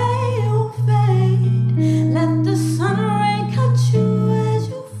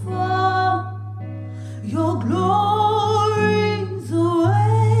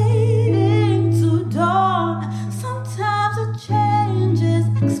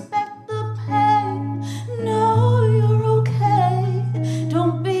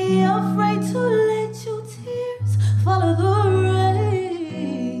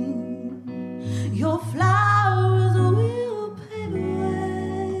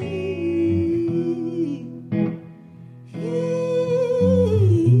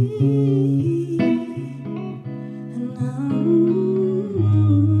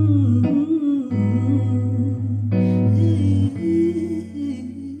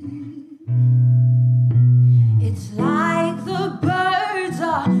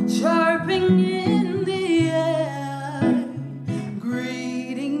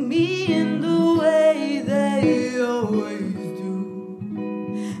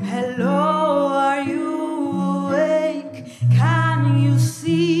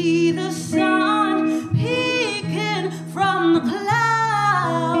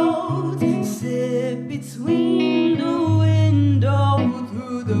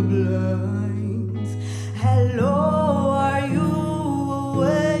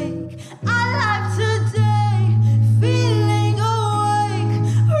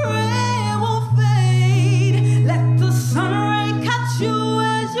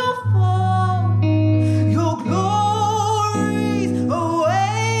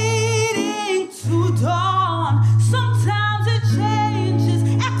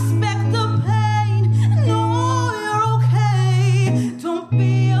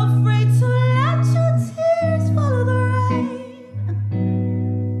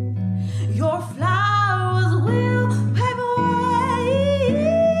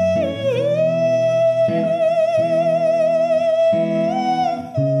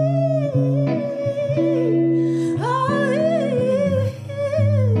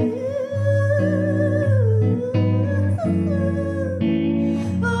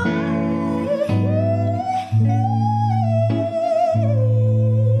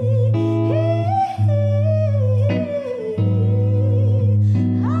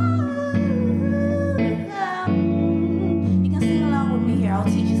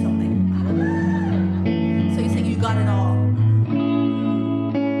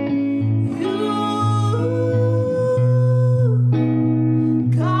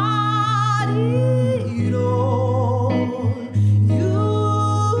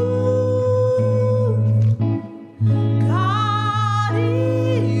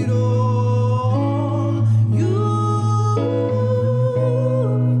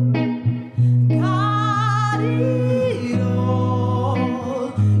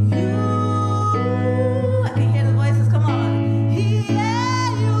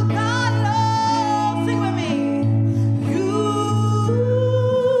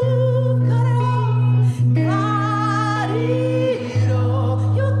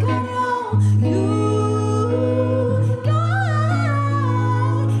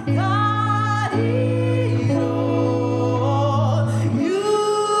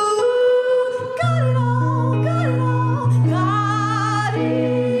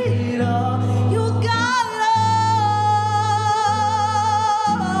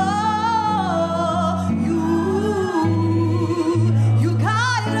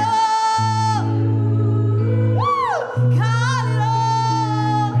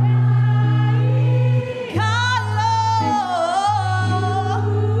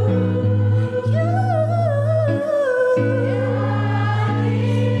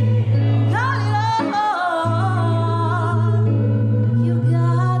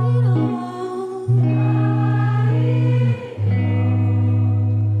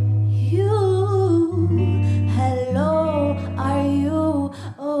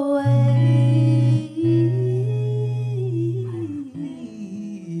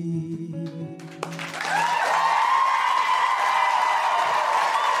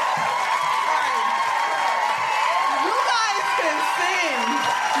 Slim.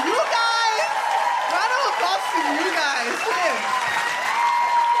 You guys. Round of applause to you guys. Slim.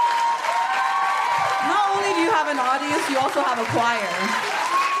 Not only do you have an audience, you also have a choir.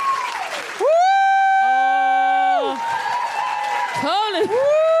 Tolü.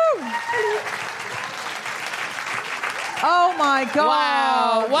 Oh my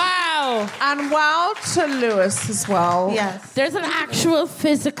God. Wow. And wow to Lewis as well. Yes. There's an actual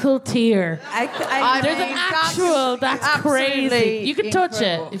physical tear. There's an actual, that's crazy. You can touch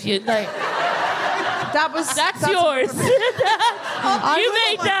it if you like. That's yours. You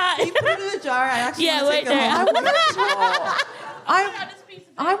made that. You put it in the jar. I actually wait there.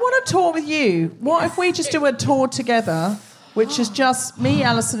 I want to tour with you. What if we just do a tour together, which is just me,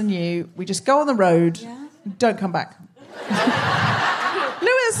 Alison, and you? We just go on the road. Yeah. Don't come back.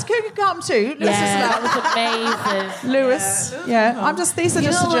 Lewis, can you come too? That was amazing. Lewis, yeah. These are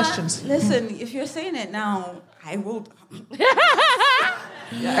just suggestions. What? Listen, if you're saying it now, I will.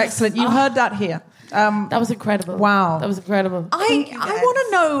 Excellent. You heard that here. That was incredible. Wow, that was incredible. I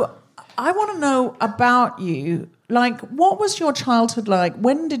want to know about you. Like, what was your childhood like?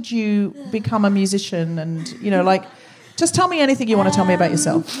 When did you become a musician? And just tell me anything you want to tell me about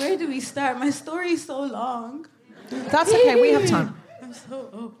yourself. Where do we start? My story is so long. That's okay. We have time. I'm so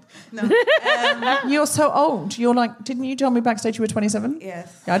old. No. You're so old. You're like, didn't you tell me backstage you were 27?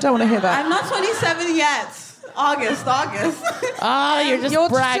 Yes. Yeah, I don't want to hear that. I'm not 27 yet. August. Oh, you're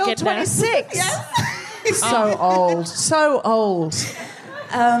bragging. You're still 26. Yes. So old.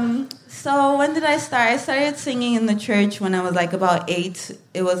 So when did I start? I started singing in the church when I was like about 8.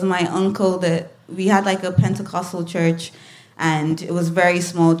 It was my uncle that we had like a Pentecostal church, and it was a very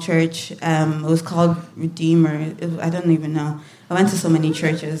small church. It was called Redeemer. I don't even know. I went to so many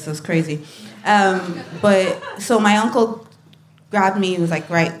churches. It was crazy. But so my uncle grabbed me. He was like,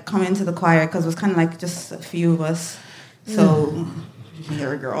 right, come into the choir, because it was kind of like just a few of us. So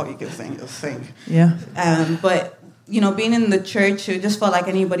you're a girl, you can sing, just sing. Yeah. But being in the church, it just felt like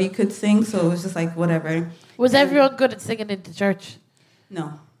anybody could sing, so it was just like, whatever. Was everyone good at singing in the church?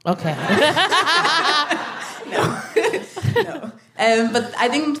 No. Okay. No. But I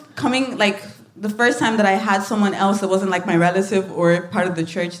think the first time that I had someone else that wasn't like my relative or part of the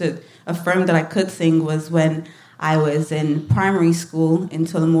church that affirmed that I could sing was when I was in primary school in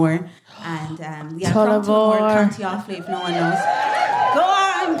Tullamore. And from Tullamore, County Offaly, if no one knows.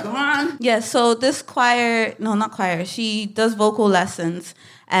 Go on. Yeah, so this she does vocal lessons,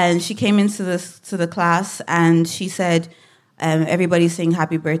 and she came into the class, and she said, everybody sing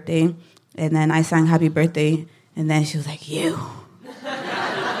happy birthday, and then I sang happy birthday, and then she was like, you.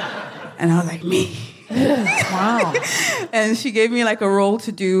 And I was like, me. Wow. And she gave me like a role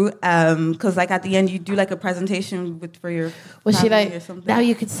to do, because like at the end you do like a presentation for your was she like, or something. Now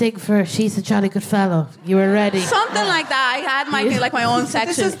you could sing for She's a Jolly Good Fellow, you were ready, something like that. I had my own section.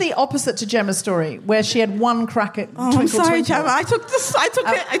 This is the opposite to Gemma's story, where she had one crack at I'm sorry, Gemma, I took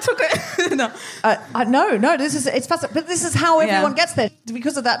it. No. No, it's fascinating, but this is how everyone gets there.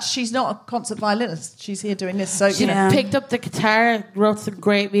 Because of that, she's not a concert violinist, she's here doing this, so she picked up the guitar, wrote some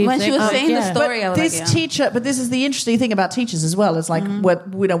great music. When she was saying the story, I was but this is the interesting thing about teachers as well. It's like what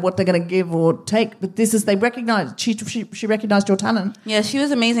they're going to give or take. But they recognize. She recognized your talent. Yeah, she was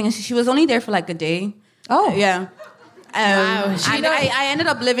amazing, and she was only there for like a day. Oh, yeah. Wow. I ended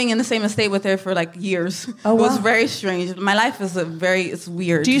up living in the same estate with her for like years. Oh, wow. It was very strange. My life is it's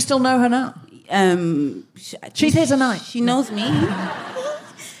weird. Do you still know her now? She's here tonight. She knows me.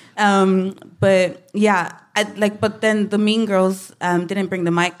 But yeah, but then the Mean Girls didn't bring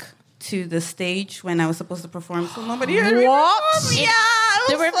the mic to the stage when I was supposed to perform, so nobody heard me. What? Yeah,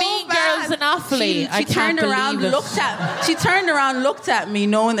 there were Mean Girls in Offaly. She turned around, looked at me,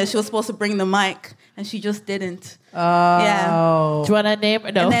 knowing that she was supposed to bring the mic, and she just didn't. Yeah. Do you want to name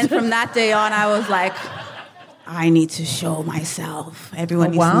her? No. And then from that day on, I was like, I need to show myself. Everyone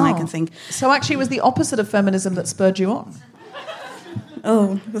needs to know I can sing. So actually, it was the opposite of feminism that spurred you on.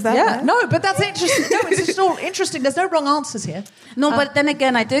 Oh, was that? Yeah, no, but that's interesting. No, it's just all interesting. There's no wrong answers here. No, but then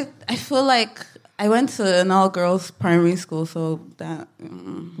again, I feel like I went to an all-girls primary school, so that...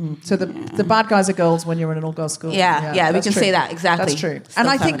 So the bad guys are girls when you're in an all-girls school. Yeah, we can say that, exactly. That's true. Still and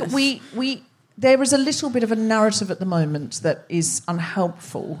I feminist. think there is a little bit of a narrative at the moment that is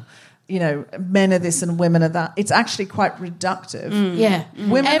unhelpful. Men are this and women are that. It's actually quite reductive. Yeah.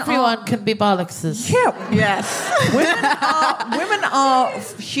 Everyone can be bollockses. Yeah. Yes. Women are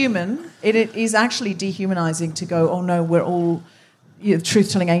human. It is actually dehumanizing to go, oh no, we're all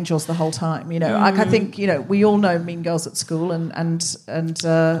truth-telling angels the whole time. I think we all know Mean Girls at school, and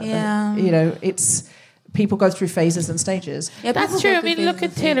it's people go through phases and stages. Yeah, that's true. I mean, look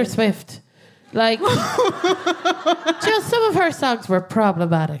at Taylor Swift. Like, just some of her songs were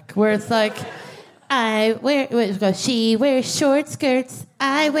problematic, where it's like, she wears short skirts,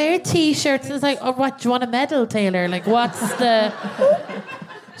 I wear t-shirts. It's like, oh, what, do you want a medal, Taylor? Like, what's the...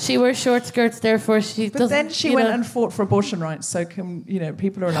 She wears short skirts, therefore she doesn't... But then she went and fought for abortion rights, so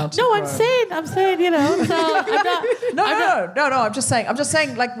people are allowed to grow. I'm saying, so I'm not... No, I'm just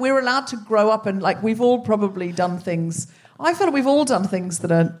saying, like, we're allowed to grow up and, like, we've all probably done things... I feel like we've all done things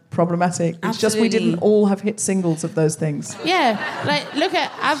that are problematic. It's just we didn't all have hit singles of those things. Yeah, like, look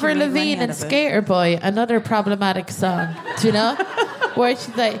at Avril Lavigne and Skater Boy, another problematic song, do you know? Where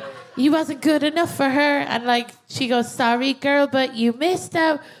she's like... You wasn't good enough for her, and like she goes, sorry girl, but you missed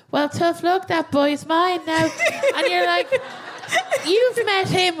out. Well, tough luck, that boy's mine now. And you're like, you've met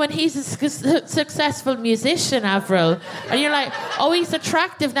him when he's a successful musician, Avril, and you're like, oh, he's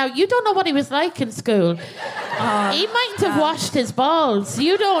attractive now. You don't know what he was like in school. He might have washed his balls.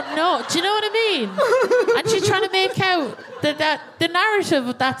 You don't know. Do you know what I mean? And she's trying to make out that the narrative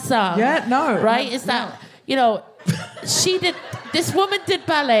of that song, right, is that this woman did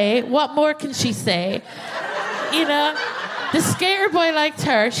ballet. What more can she say? The Skater Boy liked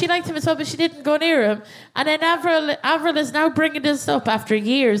her. She liked him as well, but she didn't go near him. And then Avril is now bringing this up after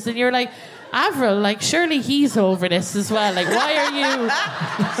years, and you're like, Avril, like, surely he's over this as well. Like, why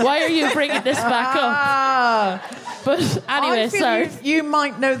are you bringing this back up? But anyway, sorry. You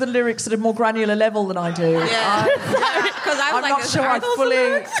might know the lyrics at a more granular level than I do. Yeah. Because I'm not sure I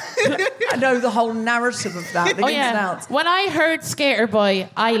fully know the whole narrative of that, the ins and outs. When I heard Skater Boy,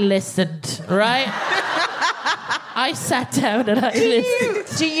 I listened, right? I sat down and I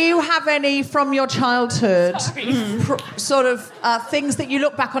listened. Do you have any from your childhood sort of things that you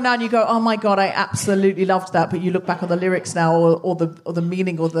look back on now and you go, oh my God, I absolutely loved that, but you look back on the lyrics now or the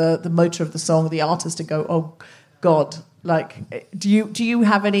meaning or the motor of the song or the artist and go, oh God, like, do you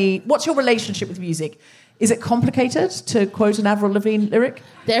have any... What's your relationship with music? Is it complicated, to quote an Avril Lavigne lyric?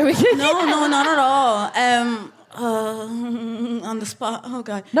 There we go. No, not at all. On the spot. Oh,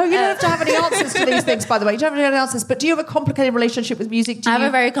 God. No, you don't have to have any answers to these things, by the way. You don't have any answers. But do you have a complicated relationship with music? I have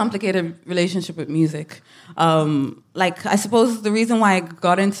a very complicated relationship with music. I suppose the reason why I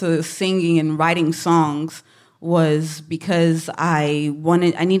got into singing and writing songs was because I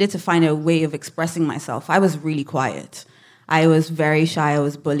needed to find a way of expressing myself. I was really quiet. I was very shy. I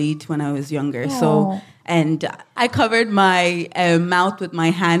was bullied when I was younger. And I covered my mouth with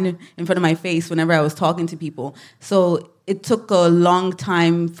my hand in front of my face whenever I was talking to people. So it took a long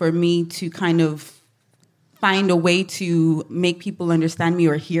time for me to kind of find a way to make people understand me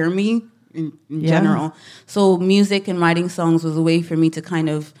or hear me in general. So music and writing songs was a way for me to kind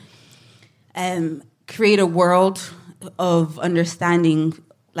of create a world of understanding,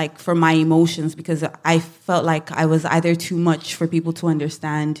 like, for my emotions, because I felt like I was either too much for people to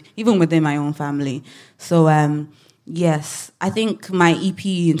understand, even within my own family. So, yes, I think my EP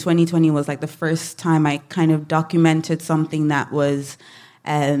in 2020 was like the first time I kind of documented something that was,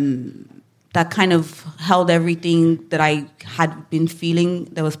 that kind of held everything that I had been feeling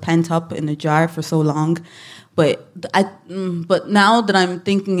that was pent up in a jar for so long. But now that I'm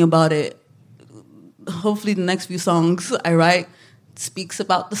thinking about it, hopefully the next few songs I write speaks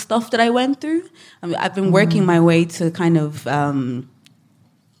about the stuff that I went through. I mean, I've been working my way to kind of,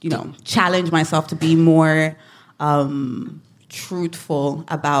 challenge myself to be more truthful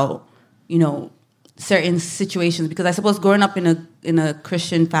about, certain situations. Because I suppose growing up in a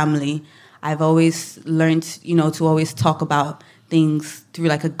Christian family, I've always learned, to always talk about things through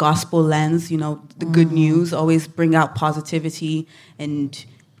like a gospel lens. The good news, always bring out positivity and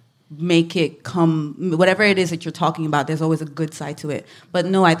make it come, whatever it is that you're talking about, there's always a good side to it. But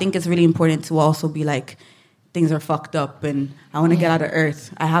no, I think it's really important to also be like, things are fucked up and I want to get out of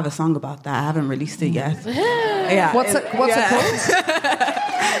earth. I have a song about that. I haven't released it yet. What's it called?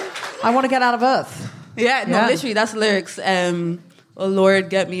 I want to get out of earth. Literally, that's the lyrics. Oh Lord,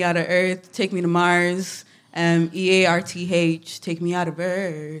 get me out of earth, take me to Mars. EARTH, take me out of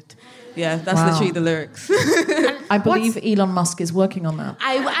earth. Yeah, that's literally the lyrics. I believe Elon Musk is working on that.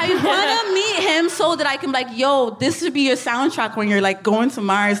 I want to meet him so that I can be like, yo, this should be your soundtrack when you're like going to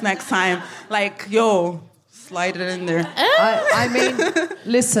Mars next time. Like, yo, slide it in there. I mean,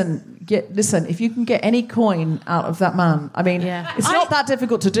 listen, if you can get any coin out of that man, I mean, it's not that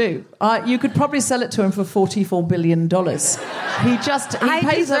difficult to do. You could probably sell it to him for $44 billion. He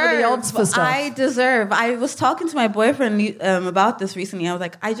pays over the odds for stuff. I was talking to my boyfriend about this recently. I was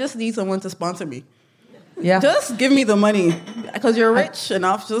like, I just need someone to sponsor me. Yeah. Just give me the money. Because you're rich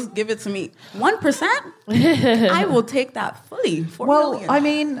enough, just give it to me. 1%? I will take that fully. $4 million. I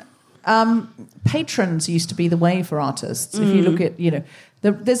mean, patrons used to be the way for artists. If you look at,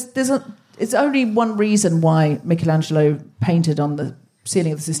 it's only one reason why Michelangelo painted on the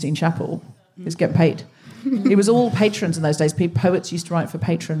ceiling of the Sistine Chapel is get paid. It was all patrons in those days. Poets used to write for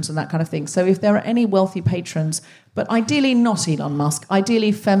patrons and that kind of thing. So if there are any wealthy patrons, but ideally not Elon Musk,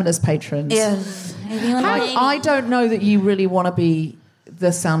 ideally feminist patrons. Yes. I don't know that you really want to be the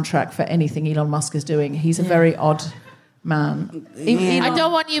soundtrack for anything Elon Musk is doing. He's a very odd man. I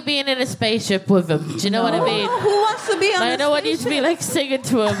don't want you being in a spaceship with him. Do you know what I mean? Who wants to be on I don't want you to be like singing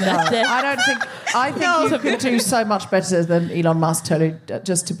to him. I think you could do so much better than Elon Musk, Tolü,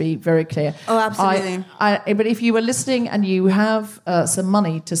 just to be very clear. Oh, absolutely. But if you were listening and you have some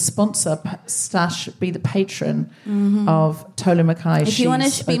money to sponsor / be the patron of Tolü Makay, if you want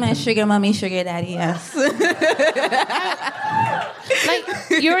to be my sugar mommy, sugar daddy, yes. Like,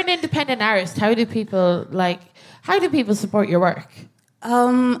 you're an independent artist. How do people support your work?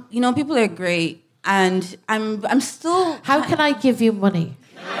 People are great, and I'm still. How can I give you money?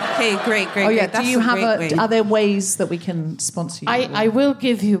 Okay, great. Oh yeah. That's do you have way. Are there ways that we can sponsor you? I will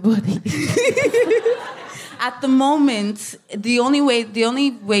give you money. At the moment, the only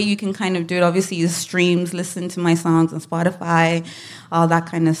way you can kind of do it, obviously, is streams. Listen to my songs on Spotify, all that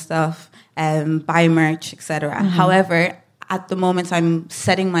kind of stuff. Buy merch, etc. However, at the moment, I'm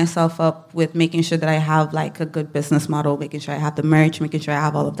setting myself up with making sure that I have like a good business model, making sure I have the merch, making sure I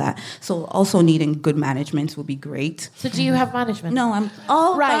have all of that. So also needing good management will be great. So do you have management? No, I'm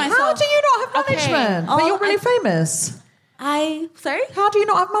all right. by myself. How do you not have management? Okay. But you're really famous. Sorry? How do you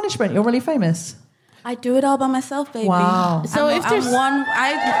not have management? You're really famous. I do it all by myself, baby. Wow. So if there's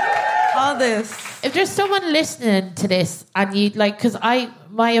all this. If there's someone listening to this and you like, because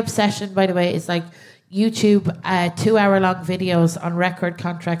my obsession, by the way, is like YouTube 2-hour-long videos on record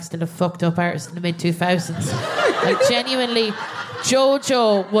contracts that have fucked up artists in the mid-2000s. Like, genuinely,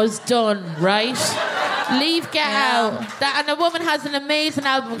 JoJo was done, right? Leave Get Out. And a woman has an amazing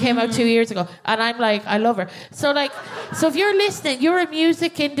album came out 2 years ago. And I'm like, I love her. So if you're listening, you're a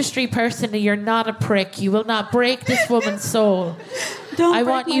music industry person and you're not a prick. You will not break this woman's soul. I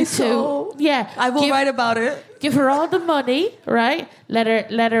want you to. Yeah. I will write about it. Give her all the money, right? Let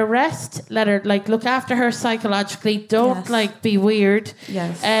her rest. Let her look after her psychologically. Don't be weird.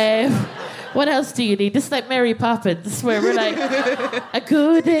 Yes. What else do you need? This is like Mary Poppins, where we're like a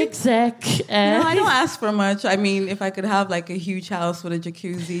good exec. No, I don't ask for much. I mean, if I could have like a huge house with a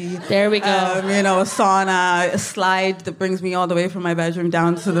jacuzzi. There we go. A sauna, a slide that brings me all the way from my bedroom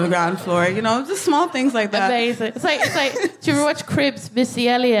down to the ground floor. Just small things like that. Amazing. It's like. Do you ever watch Cribs? Missy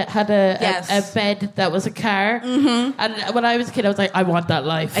Elliott had a bed that was a car, and when I was a kid, I was like, I want that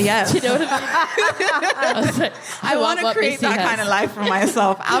life. Yes. Do you know what I mean? I was like, I want to create that kind of life for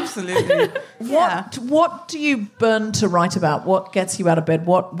myself. Absolutely. What do you burn to write about? What gets you out of bed?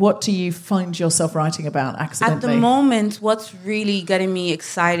 What do you find yourself writing about accidentally? At the moment, what's really getting me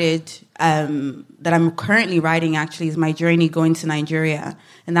excited that I'm currently writing actually is my journey going to Nigeria.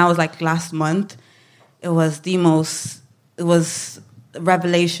 And that was like last month. It was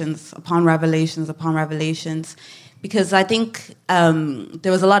revelations upon revelations upon revelations. Because I think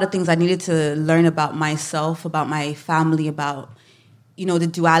there was a lot of things I needed to learn about myself, about my family, about the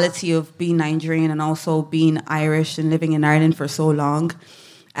duality of being Nigerian and also being Irish and living in Ireland for so long,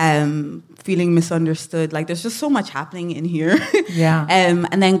 feeling misunderstood. Like, there's just so much happening in here. Yeah.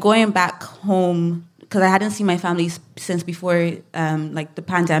 And then going back home, because I hadn't seen my family since before, the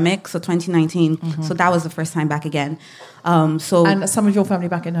pandemic, so 2019. So that was the first time back again. And some of your family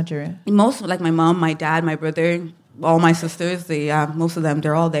back in Nigeria? Most, like my mom, my dad, my brother, all my sisters, most of them,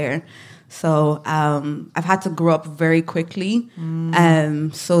 they're all there. So I've had to grow up very quickly.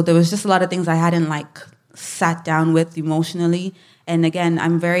 So there was just a lot of things I hadn't sat down with emotionally. And again,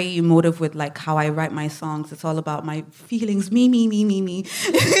 I'm very emotive with how I write my songs. It's all about my feelings, me.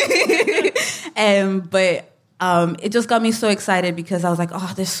 But it just got me so excited because I was like,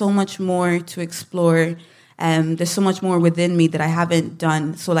 oh, there's so much more to explore. There's so much more within me that I haven't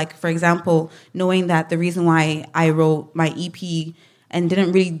done. So for example, knowing that the reason why I wrote my EP and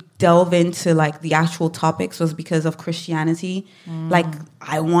didn't really delve into the actual topics was because of Christianity.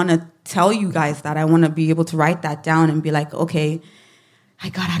 I want to tell you guys that. I want to be able to write that down and be like, okay, I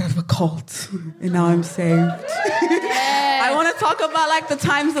got out of a cult and now I'm saved. I want to talk about the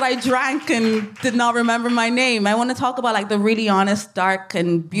times that I drank and did not remember my name. I want to talk about the really honest, dark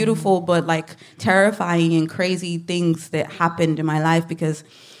and beautiful, but terrifying and crazy things that happened in my life because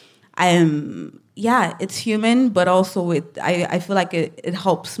it's human, but also I feel like it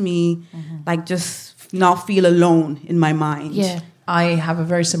helps me just not feel alone in my mind. Yeah. I have a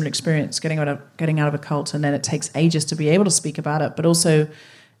very similar experience getting out of a cult, and then it takes ages to be able to speak about it. But also,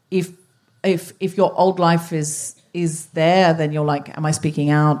 if your old life is is there, then you're like, am I speaking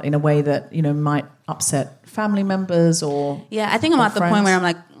out in a way that, you know, might upset family members or I think I'm at the friends? point where I'm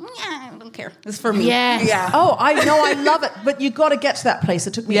like, I don't care. It's for me. Yeah. Oh, I know, I love it. But you've got to get to that place.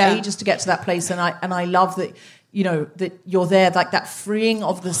 It took me ages to get to that place, and I love that, you know, that you're there, like that freeing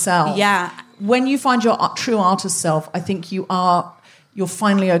of the self. Yeah. When you find your true artist self, I think you're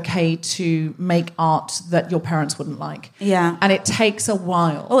finally okay to make art that your parents wouldn't like. Yeah. And it takes a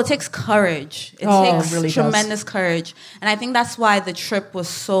while. Oh, it takes courage. It takes really tremendous courage. And I think that's why the trip was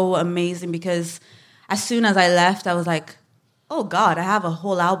so amazing, because as soon as I left, I was like, oh God, I have a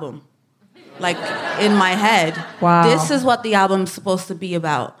whole album. Like in my head. Wow. This is what the album's supposed to be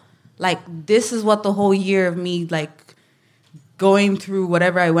about. Like, this is what the whole year of me, like, going through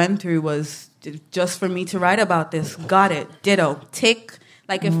whatever I went through was just for me to write about this. Got it. Ditto. Tick.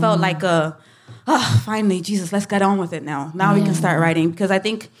 Like, it felt like finally, Jesus, let's get on with it now. Now we can start writing. Because I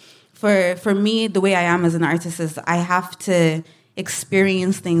think for me, the way I am as an artist is I have to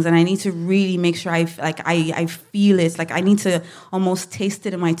experience things, and I need to really make sure I feel it. Like, I need to almost taste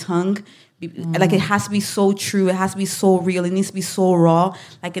it in my tongue. Like, it has to be so true. It has to be so real. It needs to be so raw.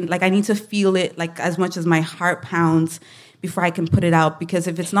 Like I need to feel it, like, as much as my heart pounds before I can put it out. Because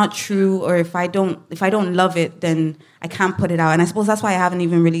if it's not true, or if I don't love it, then I can't put it out. And I suppose that's why I haven't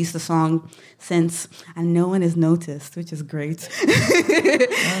even released a song since, and no one has noticed, which is great.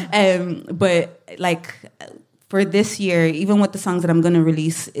 But like, for this year, even with the songs that I'm going to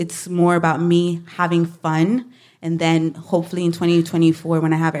release, it's more about me having fun. And then hopefully in 2024,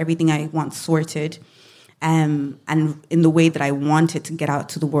 when I have everything I want sorted, and in the way that I want it to get out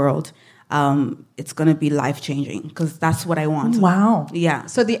to the world, it's going to be life-changing, because that's what I want. Wow. Yeah.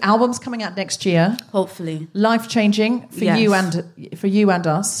 So the album's coming out next year. Hopefully. Life-changing for you and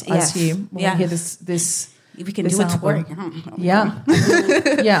us, I Yes. assume. When we hear this If we can this do a tour. album. Yeah.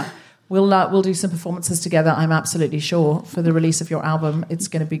 Yeah. We'll do some performances together, I'm absolutely sure, for the release of your album. It's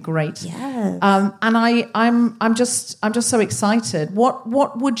going to be great. Yes. And I'm just so excited. What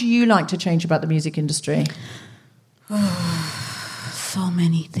would you like to change about the music industry? So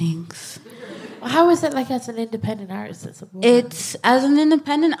many things. How is it like as an independent artist? It's as an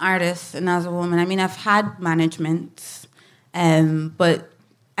independent artist and as a woman. I mean, I've had management, but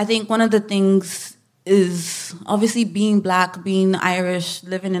I think one of the things is obviously being Black, being Irish,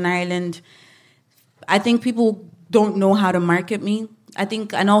 living in Ireland. I think people don't know how to market me. I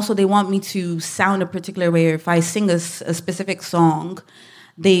think, and also they want me to sound a particular way. Or if I sing a specific song,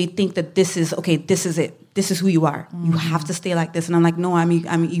 they think that this is it. This is who you are. You have to stay like this. And I'm like, no, I'm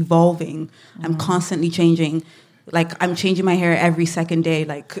evolving. I'm constantly changing. Like, I'm changing my hair every second day.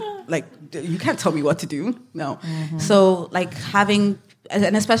 Like you can't tell me what to do. No. So like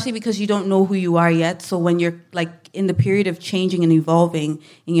and especially because you don't know who you are yet. So when you're like in the period of changing and evolving,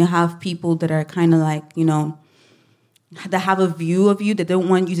 and you have people that are kind of like, you know, that have a view of you that don't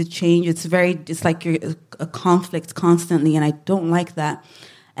want you to change. It's like you're a conflict constantly, and I don't like that.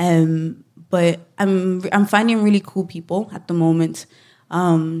 But I'm finding really cool people at the moment.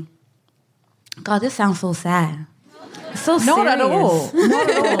 God, this sounds so sad. It's so Not serious. at all. Not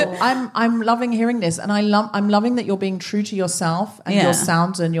at all. I'm loving hearing this, and I'm loving that you're being true to yourself and your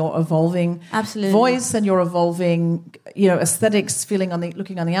sounds and your evolving voice and your evolving, you know, aesthetics,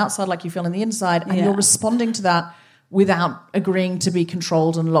 looking on the outside like you feel on the inside, and you're responding to that without agreeing to be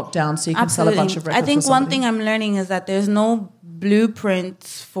controlled and locked down so you can sell a bunch of records. I think one thing I'm learning is that there's no blueprint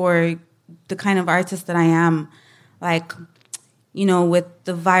for the kind of artist that I am. Like, you know, with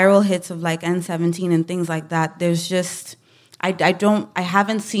the viral hits of like N17 and things like that, there's just, I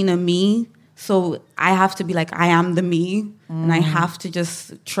haven't seen a me, so I have to be like, I am the me, and I have to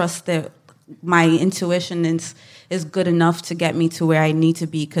just trust that my intuition is good enough to get me to where I need to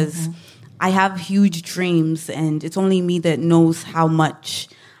be, because I have huge dreams, and it's only me that knows how much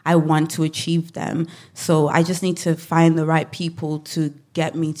I want to achieve them. So I just need to find the right people to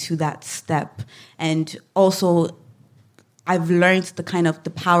get me to that step. And also, I've learned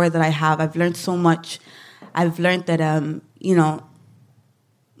the power that I have. I've learned so much. I've learned that, you know,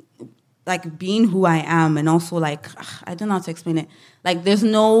 like being who I am, and also like, I don't know how to explain it. Like there's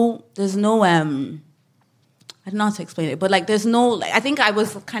no, I don't know how to explain it, but like there's no, like, I think I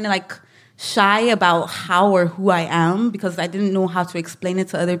was kind of like shy about how or who I am, because I didn't know how to explain it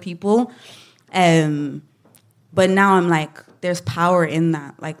to other people. But now I'm like, there's power in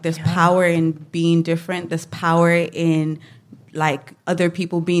that. Like there's power in being different. There's power in like other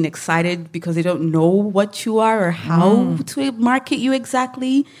people being excited because they don't know what you are or how to market you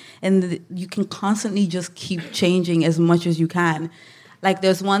exactly. And you can constantly just keep changing as much as you can. Like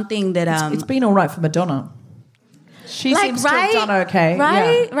there's one thing that... it's been all right for Madonna. She like, seems to have done okay.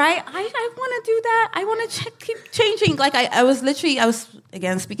 Right, Yeah. right. I want to do that. I want to keep changing. Like I was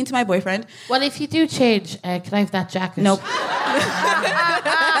again speaking to my boyfriend. Well, if you do change, can I have that jacket? Nope.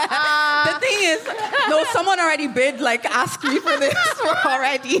 The thing is, no, someone already bid, like, ask me for this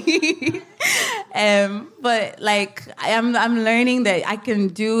already. But like, I'm learning that I can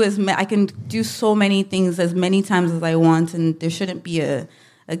do so many things as many times as I want, and there shouldn't be a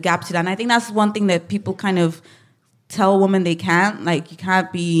gap to that. And I think that's one thing that people kind of tell women they can't. Like, you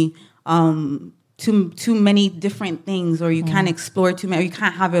can't be too many different things, or you can't explore too many, or you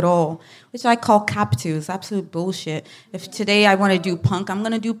can't have it all, which I call captive. It's absolute bullshit. If today I want to do punk, I'm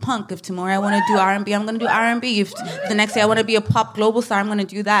going to do punk. If tomorrow I want to do R&B, I'm going to do R&B. If the next day I want to be a pop global star, I'm going to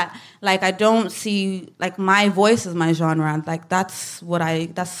do that. Like, I don't see, like, my voice is my genre. Like, that's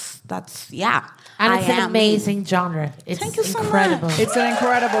yeah. And it's an amazing genre. It's Thank you so incredible. much. It's an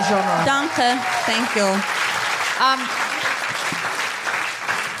incredible genre. Danke. Thank you.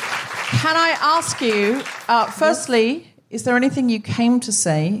 Can I ask you, firstly, is there anything you came to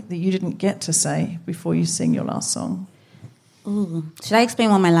say that you didn't get to say before you sing your last song? Ooh. Should I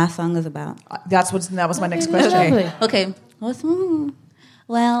explain what my last song is about? That was my next question. Okay.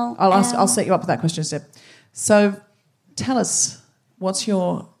 Well, I'll set you up with that question instead. So, tell us, what's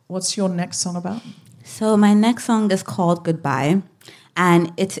your next song about? So my next song is called Goodbye,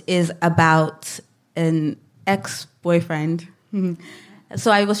 and it is about an ex-boyfriend. So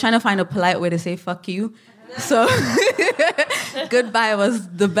I was trying to find a polite way to say fuck you. So goodbye was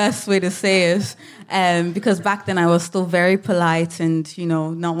the best way to say it, because back then I was still very polite and,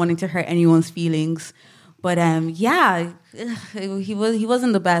 not wanting to hurt anyone's feelings. But he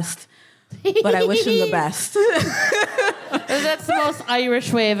wasn't the best, but I wish him the best. That's the most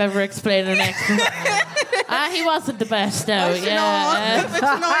Irish way I've ever explained an ex. He wasn't the best, though. But you know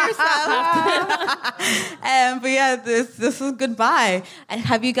yourself. But yeah, this is Goodbye. And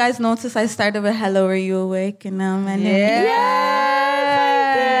have you guys noticed I started with Hello, Are You Awake? And now my name. Yes!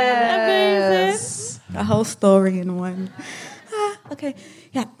 Amazing. A whole story in one. Okay,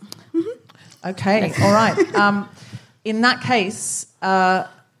 yeah. Mm-hmm. Okay, all right. In that case,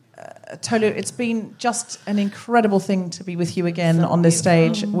 Tolü, it's been just an incredible thing to be with you again on this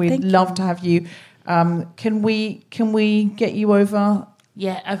stage. We'd love to have you. Can we get you over?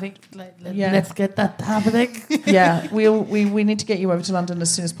 Yeah, I think let's get that happening. Yeah, we need to get you over to London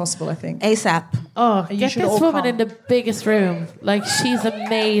as soon as possible, I think. ASAP. Oh, get this woman in the biggest room. Like, she's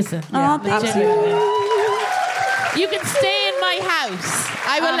amazing. Yeah, absolutely. You can stay in my house.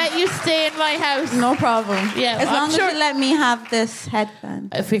 I will let you stay in my house. No problem. Yeah, as long as you let me have this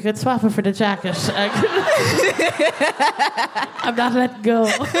headband. If we could swap her for the jacket, I'm not letting go.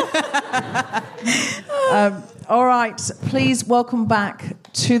 All right, please welcome back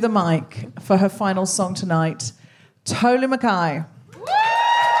to the mic for her final song tonight, Tolü Makay.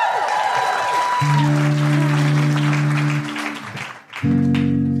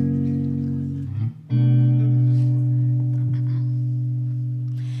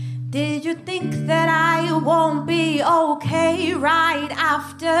 Did you think that I won't be okay right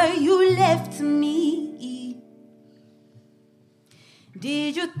after you left me?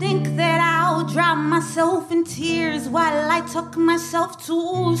 Did you think that I'll drown myself in tears while I tuck myself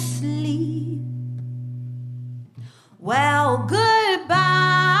to sleep? Well, goodbye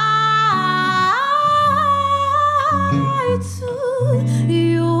to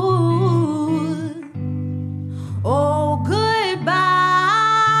you. Oh, goodbye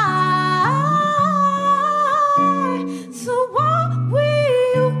to what we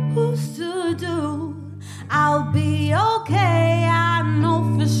used to do. I'll be okay. I know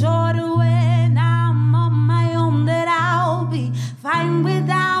for sure that when I'm on my own that I'll be fine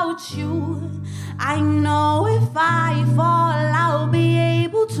without you. I know if I fall, I'll be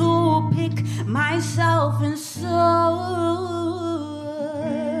able to pick myself and soar.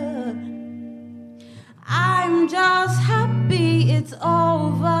 I'm just happy it's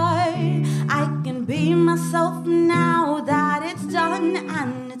over. I can be myself now that it's done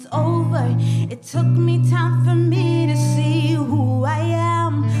and it's over. It took me time for me to see who I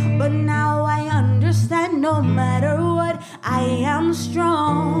am, but now I understand no matter what, I am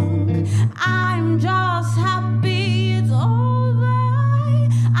strong. I'm just happy it's over.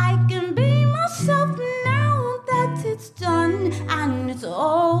 I can be myself now that it's done and it's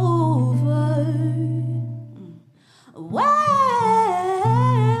over. Well,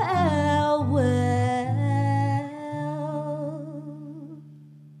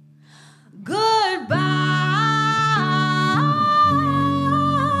 goodbye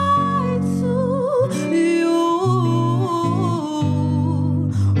to you.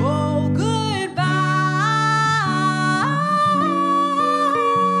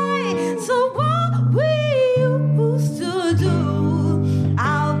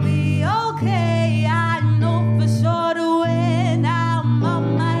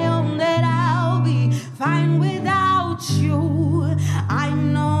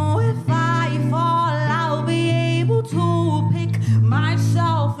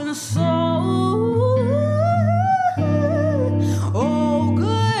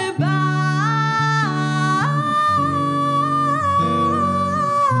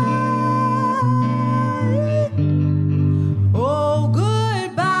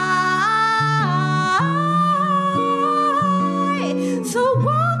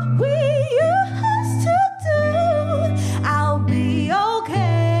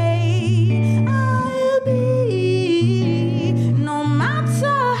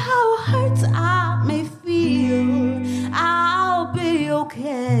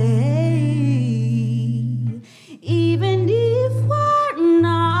 even if we're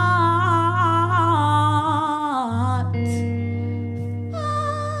not.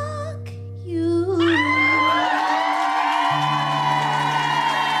 Fuck you.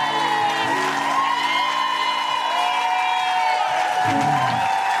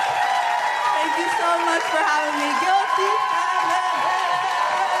 Thank you so much for having me. Guilty feminist.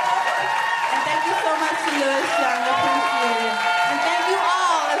 And thank you so much to Lewis Young. Appreciate it. And thank you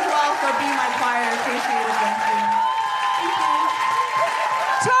all as well for being my choir. Appreciate it. Thank you. Thank you.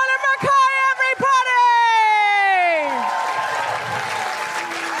 Tolü Makay, everybody!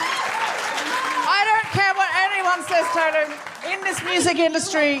 I don't care what anyone says, Tolü. In this music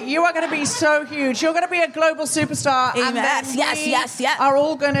industry, you are going to be so huge. You're going to be a global superstar. Amen. And then Yes. are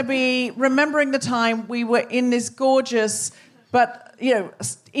all going to be remembering the time we were in this gorgeous but,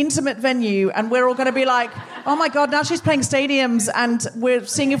 intimate venue, and we're all going to be like, oh my God, now she's playing stadiums, and we're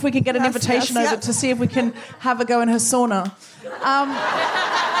seeing if we can get an invitation over to see if we can have a go in her sauna.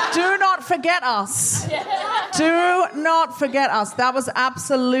 Do not forget us. Do not forget us. That was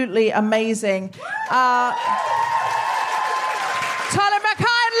absolutely amazing. Tolü, Makay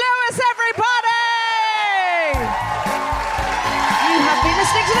and Lewis, everybody! You have been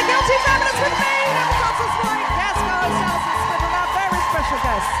listening to The Guilty Feminist with me, Francis White, guest host Alison Spittle, our very special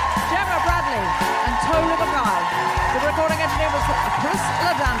guests, Gemma Bradley and Tolü Makay. The recording engineer was Chris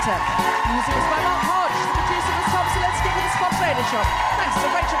Ladante. Music was by Mark Hodge. The producer was Tom Seletsky with the Spot Radio Shop. Thanks to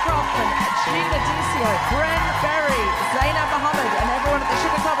Rachel Crofton, Gina Dicio, Bren Berry, Zainab Mohammed, and everyone at the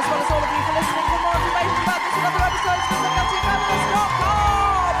Sugar Club, as well as all of you for listening. For more information about this and other episodes, visit guiltyfeminist.com.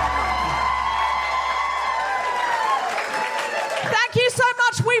 Thank you so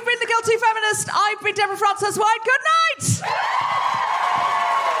much. We've been The Guilty Feminist. I've been Deborah Frances White. Good night.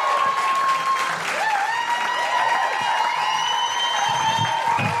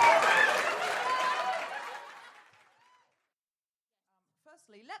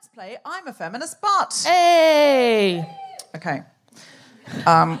 Firstly, let's play I'm a Feminist, but... Hey! Okay. Hold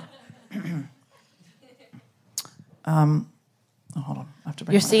on. I have to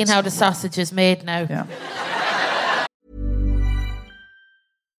bring You're my seeing notes. how the sausage is made now. Yeah.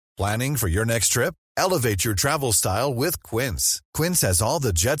 Planning for your next trip? Elevate your travel style with Quince. Quince has all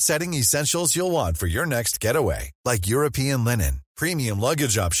the jet-setting essentials you'll want for your next getaway, like European linen, premium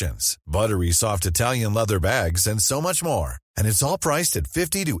luggage options, buttery soft Italian leather bags, and so much more. And it's all priced at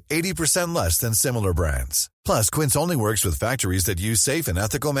 50 to 80% less than similar brands. Plus, Quince only works with factories that use safe and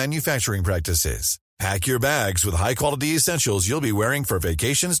ethical manufacturing practices. Pack your bags with high-quality essentials you'll be wearing for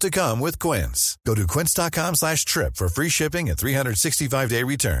vacations to come with Quince. Go to quince.com/trip for free shipping and 365-day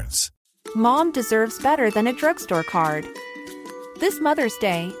returns. Mom deserves better than a drugstore card. This Mother's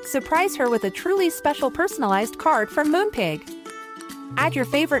Day, surprise her with a truly special personalized card from Moonpig. Add your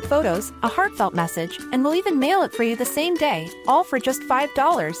favorite photos, a heartfelt message, and we'll even mail it for you the same day, all for just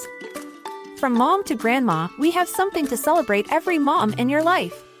 $5. From mom to grandma, we have something to celebrate every mom in your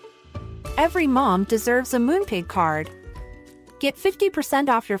life. Every mom deserves a Moonpig card. Get 50%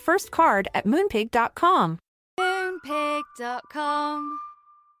 off your first card at moonpig.com. Moonpig.com.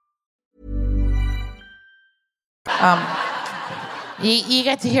 You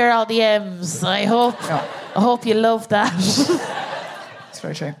get to hear all the M's. I hope you love that. It's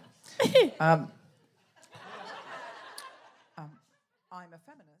very true. I'm a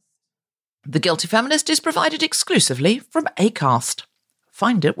Feminist. The Guilty Feminist is provided exclusively from Acast.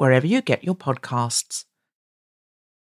 Find it wherever you get your podcasts.